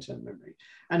a long-term memory.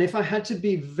 And if I had to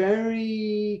be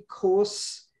very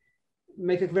coarse,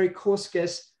 make a very coarse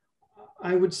guess,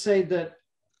 I would say that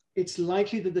it's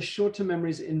likely that the short-term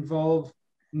memories involve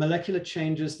molecular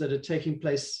changes that are taking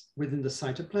place within the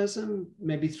cytoplasm,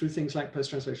 maybe through things like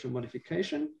post-translational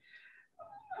modification.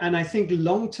 And I think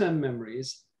long-term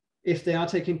memories, if they are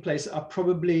taking place, are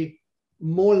probably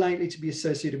more likely to be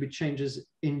associated with changes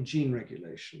in gene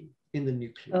regulation in the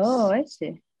nucleus. Oh, I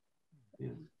see. Yeah.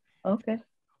 Okay.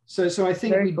 So I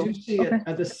think Very we cool. do see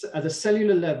at the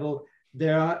cellular level,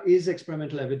 there is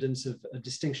experimental evidence of a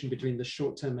distinction between the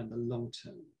short term and the long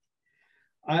term.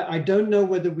 I don't know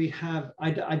whether we have,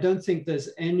 I don't think there's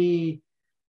any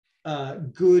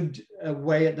good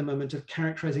way at the moment of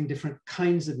characterizing different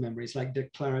kinds of memories, like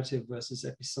declarative versus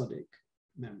episodic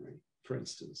memory, for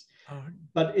instance.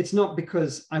 But it's not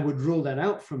because I would rule that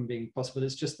out from being possible.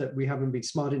 It's just that we haven't been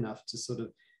smart enough to sort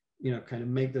of, kind of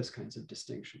make those kinds of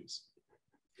distinctions.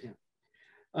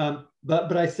 Yeah.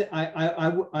 But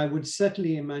I would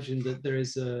certainly imagine that there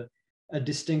is a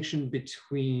distinction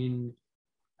between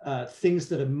things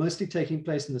that are mostly taking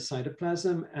place in the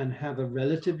cytoplasm and have a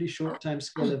relatively short time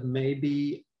scale of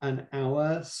maybe an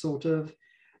hour, sort of,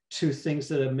 to things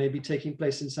that are maybe taking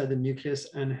place inside the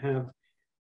nucleus and have,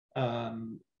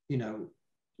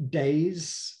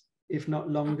 days, if not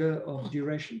longer, of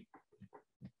duration.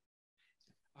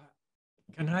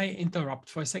 Can I interrupt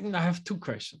for a second? I have two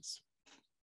questions.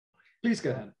 Please go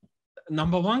ahead.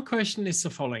 Number one question is the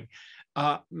following.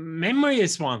 Memory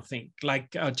is one thing,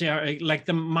 like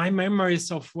my memories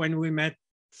of when we met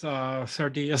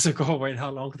 30 years ago, wait,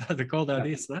 how long ago that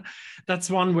is? That's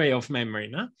one way of memory.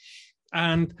 No?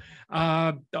 And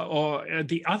or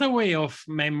the other way of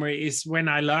memory is when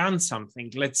I learn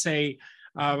something. Let's say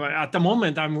at the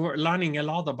moment I'm learning a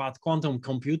lot about quantum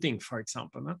computing, for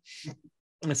example. No?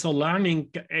 And so learning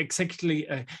exactly,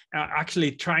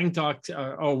 actually trying to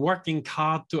or working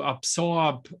hard to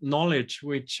absorb knowledge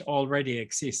which already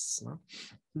exists. No?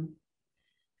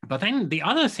 But then the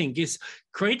other thing is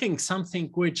creating something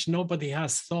which nobody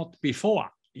has thought before.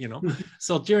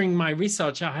 So during my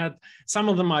research, I had some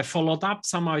of them I followed up,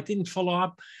 some I didn't follow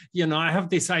up. I have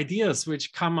these ideas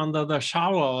which come under the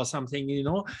shower or something,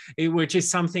 which is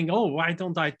something, oh, why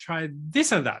don't I try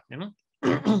this and that,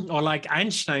 or like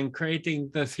Einstein creating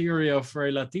the theory of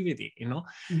relativity, you know,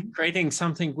 creating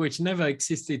something which never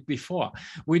existed before,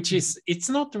 which is, it's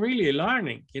not really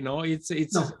learning, you know, it's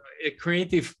a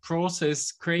creative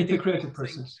process, creating it's a creative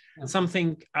process. Yeah.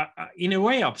 Something in a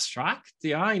way abstract,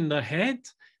 in the head,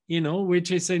 you know, which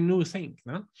is a new thing.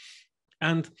 No?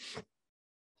 And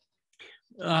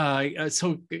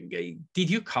so did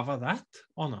you cover that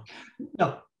or not?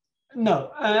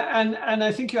 No, and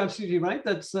I think you're absolutely right.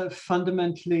 That's a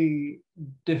fundamentally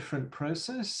different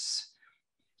process.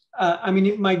 I mean,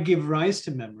 it might give rise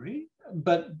to memory,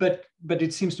 but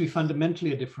it seems to be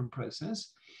fundamentally a different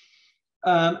process.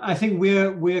 I think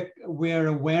we're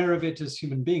aware of it as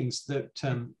human beings, that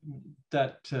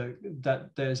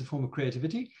there's a form of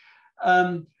creativity.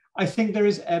 I think there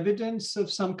is evidence of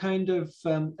some kind of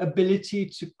ability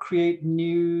to create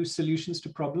new solutions to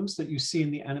problems that you see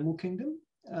in the animal kingdom.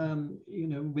 You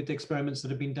know, with experiments that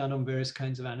have been done on various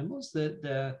kinds of animals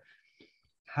that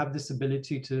have this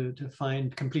ability to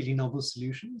find completely novel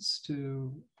solutions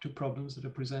to problems that are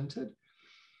presented.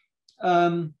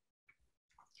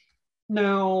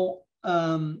 Now,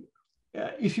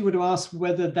 if you were to ask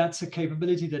whether that's a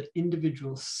capability that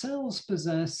individual cells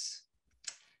possess,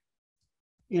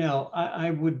 you know, I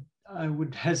would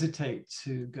hesitate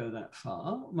to go that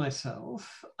far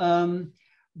myself.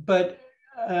 But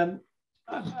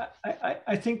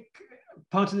I think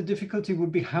part of the difficulty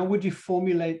would be, how would you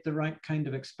formulate the right kind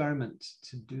of experiment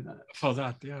to do that? For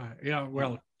that, yeah.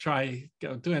 Well,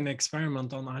 do an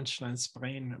experiment on Einstein's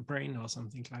brain or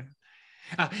something like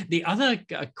that. The other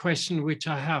question which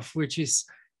I have, which is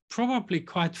probably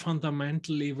quite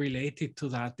fundamentally related to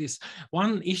that, is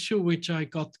one issue which I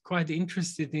got quite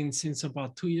interested in since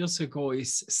about 2 years ago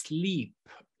is sleep,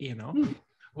 you know.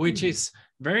 Which is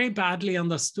very badly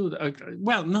understood.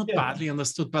 Well, not badly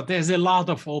understood, but there's a lot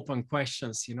of open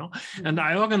questions, you know. And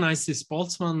I organized this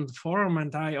Boltzmann forum,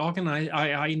 and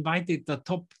I invited the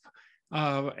top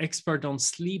expert on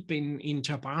sleep in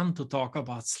Japan to talk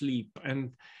about sleep.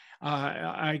 And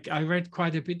I read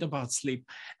quite a bit about sleep.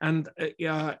 And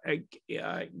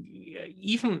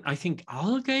even I think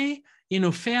algae, you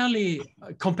know, fairly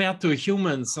compared to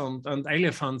humans and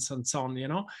elephants and so on, you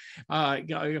know,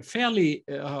 fairly,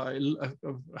 how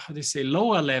do you say,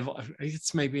 lower level,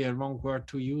 it's maybe a wrong word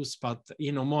to use, but,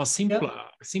 you know, more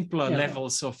simpler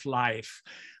levels of life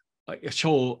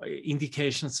show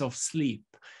indications of sleep.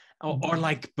 Or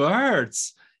like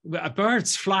birds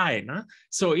fly, no?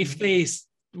 So if they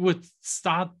would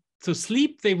start to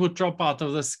sleep, they would drop out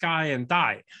of the sky and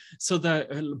die. So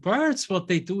the birds, what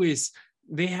they do is,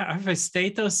 they have a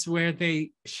status where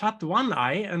they shut one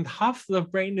eye and half the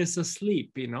brain is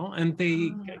asleep, you know, and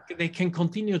they can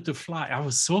continue to fly. I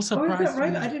was so surprised. Oh, is that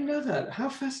right? I didn't know that. How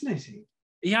fascinating.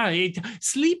 Yeah,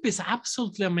 sleep is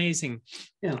absolutely amazing.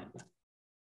 Yeah.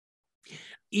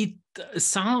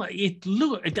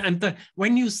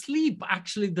 When you sleep,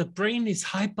 actually the brain is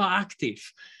hyperactive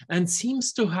and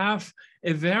seems to have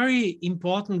a very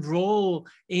important role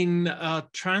in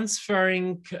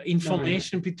transferring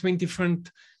information between different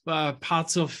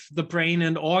parts of the brain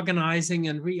and organizing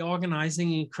and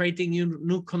reorganizing and creating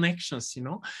new connections, you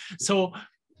know. So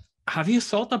have you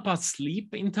thought about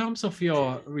sleep in terms of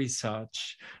your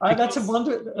research? That's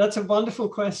a wonderful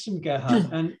question, Gerhard.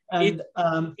 And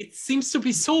it seems to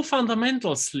be so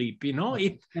fundamental, sleep, you know.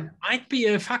 It might be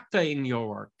a factor in your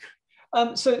work.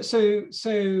 So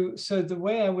the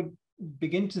way I would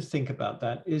begin to think about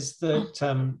that is that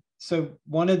so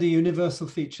one of the universal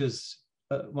features,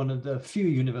 one of the few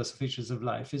universal features of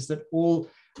life, is that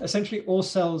essentially all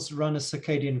cells run a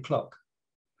circadian clock.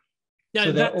 Yeah,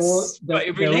 so that's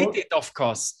related, of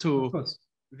course, to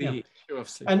the issue of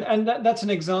sleep. And that's an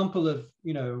example of,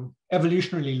 you know,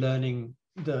 evolutionarily learning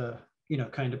the, you know,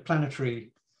 kind of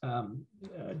planetary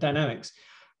dynamics.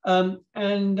 I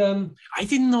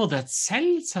didn't know that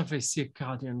cells have a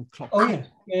circadian clock. Oh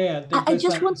yeah. I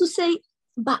just want to say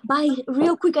bye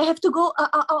real quick. I have to go.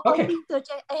 I'll be in touch.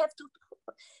 I have to.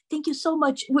 Thank you so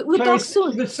much. We'll talk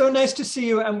soon. It's so nice to see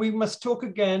you, and we must talk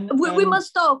again. We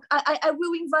must talk. I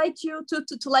will invite you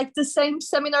to like the same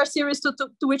seminar series to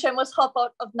which I must hop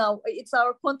out of now. It's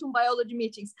our quantum biology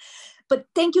meetings. But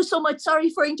thank you so much. Sorry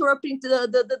for interrupting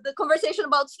the conversation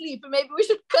about sleep. Maybe we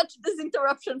should cut this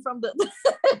interruption from the.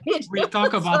 We'll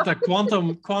talk about the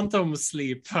quantum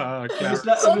sleep.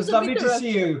 It was lovely to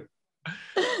see you.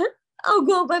 I'll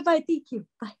go. Bye-bye. Thank you.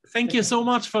 Bye. Thank you so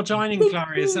much for joining,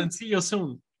 Clarice, and see you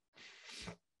soon.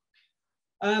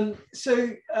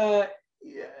 So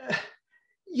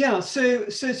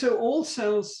all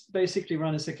cells basically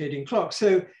run a circadian clock.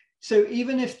 So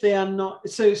even if they are not,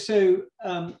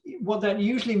 what that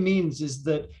usually means is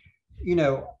that, you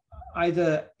know,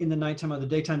 either in the nighttime or the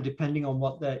daytime, depending on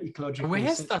what their ecological. Where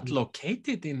is that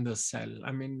located in the cell?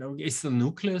 I mean, is the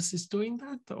nucleus is doing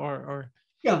that, or?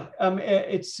 Yeah,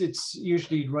 it's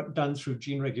usually done through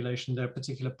gene regulation. There are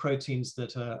particular proteins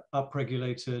that are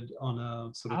upregulated on a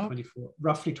sort of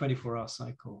roughly 24-hour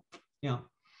cycle. Yeah,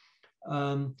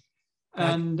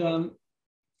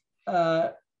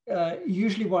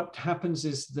 usually what happens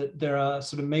is that there are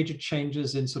sort of major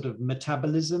changes in sort of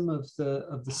metabolism of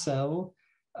the cell,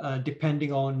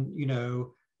 depending on, you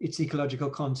know, its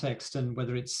ecological context and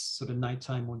whether it's sort of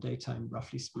nighttime or daytime,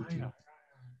 roughly speaking.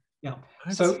 Yeah.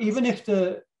 So even if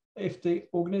the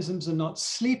organisms are not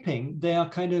sleeping, they are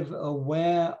kind of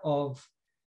aware of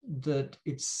that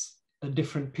it's a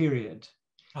different period.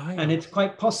 And it's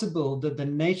quite possible that the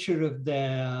nature of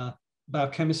their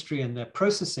biochemistry and their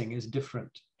processing is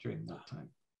different during that time.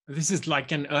 This is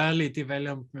like an early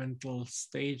developmental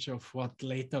stage of what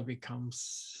later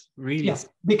becomes really... Yeah,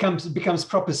 becomes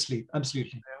proper sleep,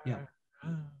 absolutely, yeah.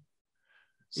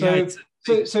 So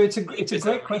it's a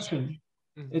great question.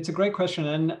 It's a great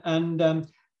question, and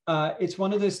it's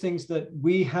one of those things that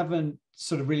we haven't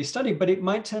sort of really studied, but it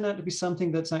might turn out to be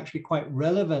something that's actually quite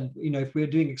relevant. You know, if we're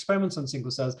doing experiments on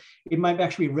single cells, it might be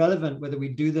actually relevant whether we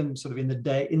do them sort of in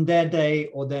their day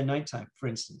or their nighttime, for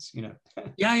instance. You know.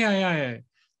 Yeah.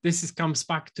 This comes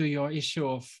back to your issue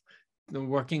of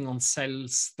working on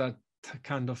cells that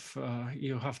kind of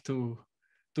you have to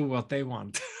do what they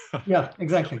want. Yeah,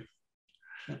 exactly.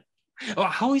 Oh,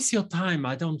 how is your time?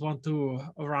 I don't want to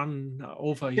run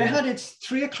over you. Yeah, it's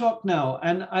 3 o'clock now,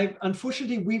 and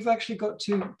unfortunately we've actually got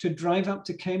to drive up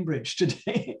to Cambridge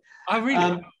today. Oh,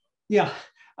 really? Yeah.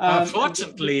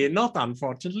 Fortunately, not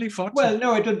unfortunately. Fortunately. Well,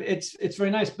 no, it's very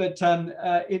nice, but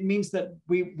it means that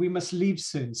we must leave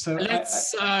soon. So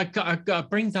let's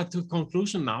bring that to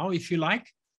conclusion now, if you like.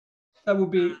 That would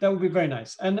be very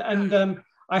nice, and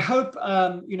I hope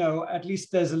you know, at least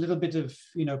there's a little bit of,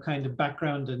 you know, kind of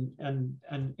background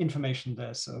and information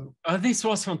there. So this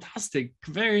was fantastic,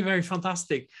 very, very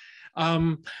fantastic.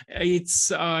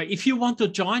 It's if you want to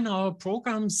join our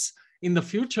programs in the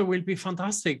future, will be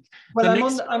fantastic.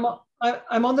 Well,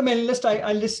 I'm on the mailing list.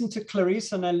 I listened to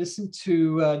Clarice and I listened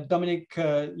to Dominic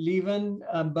Leven.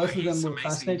 Both of them were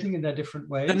fascinating in their different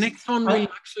ways. The next one will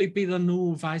actually be the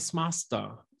new Vice Master,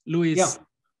 Louis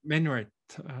Menret.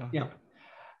 Yeah.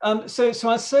 So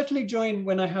I'll certainly join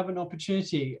when I have an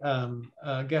opportunity,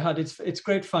 Gerhard. It's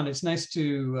great fun. It's nice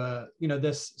to, you know,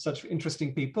 there's such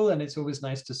interesting people, and it's always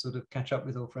nice to sort of catch up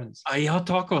with old friends. Your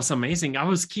talk was amazing. I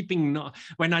was keeping,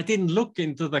 when I didn't look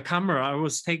into the camera, I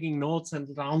was taking notes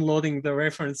and downloading the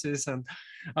references. And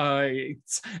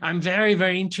I'm very,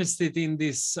 very interested in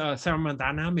this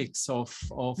thermodynamics of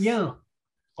yeah.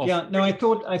 No, I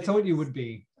thought you would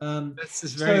be. This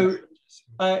is very.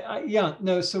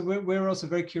 So we're also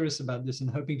very curious about this and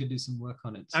hoping to do some work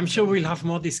on it. I'm sure we'll have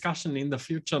more discussion in the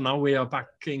future. Now we are back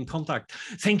in contact.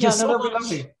 Thank you so much.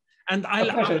 Lovely. And I'll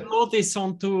upload this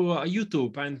onto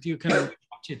YouTube, and you can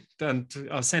watch it and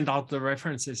send out the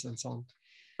references and so on.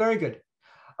 Very good.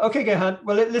 Okay, Gerhard.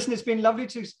 Well, listen, it's been lovely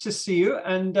to see you,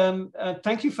 and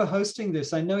thank you for hosting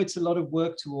this. I know it's a lot of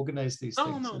work to organize these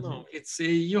things. No. It's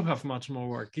you have much more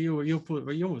work. You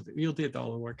did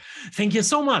all the work. Thank you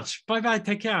so much. Bye bye.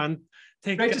 Take care, and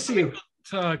great to see you.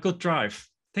 Good drive.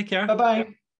 Take care. Bye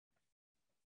bye.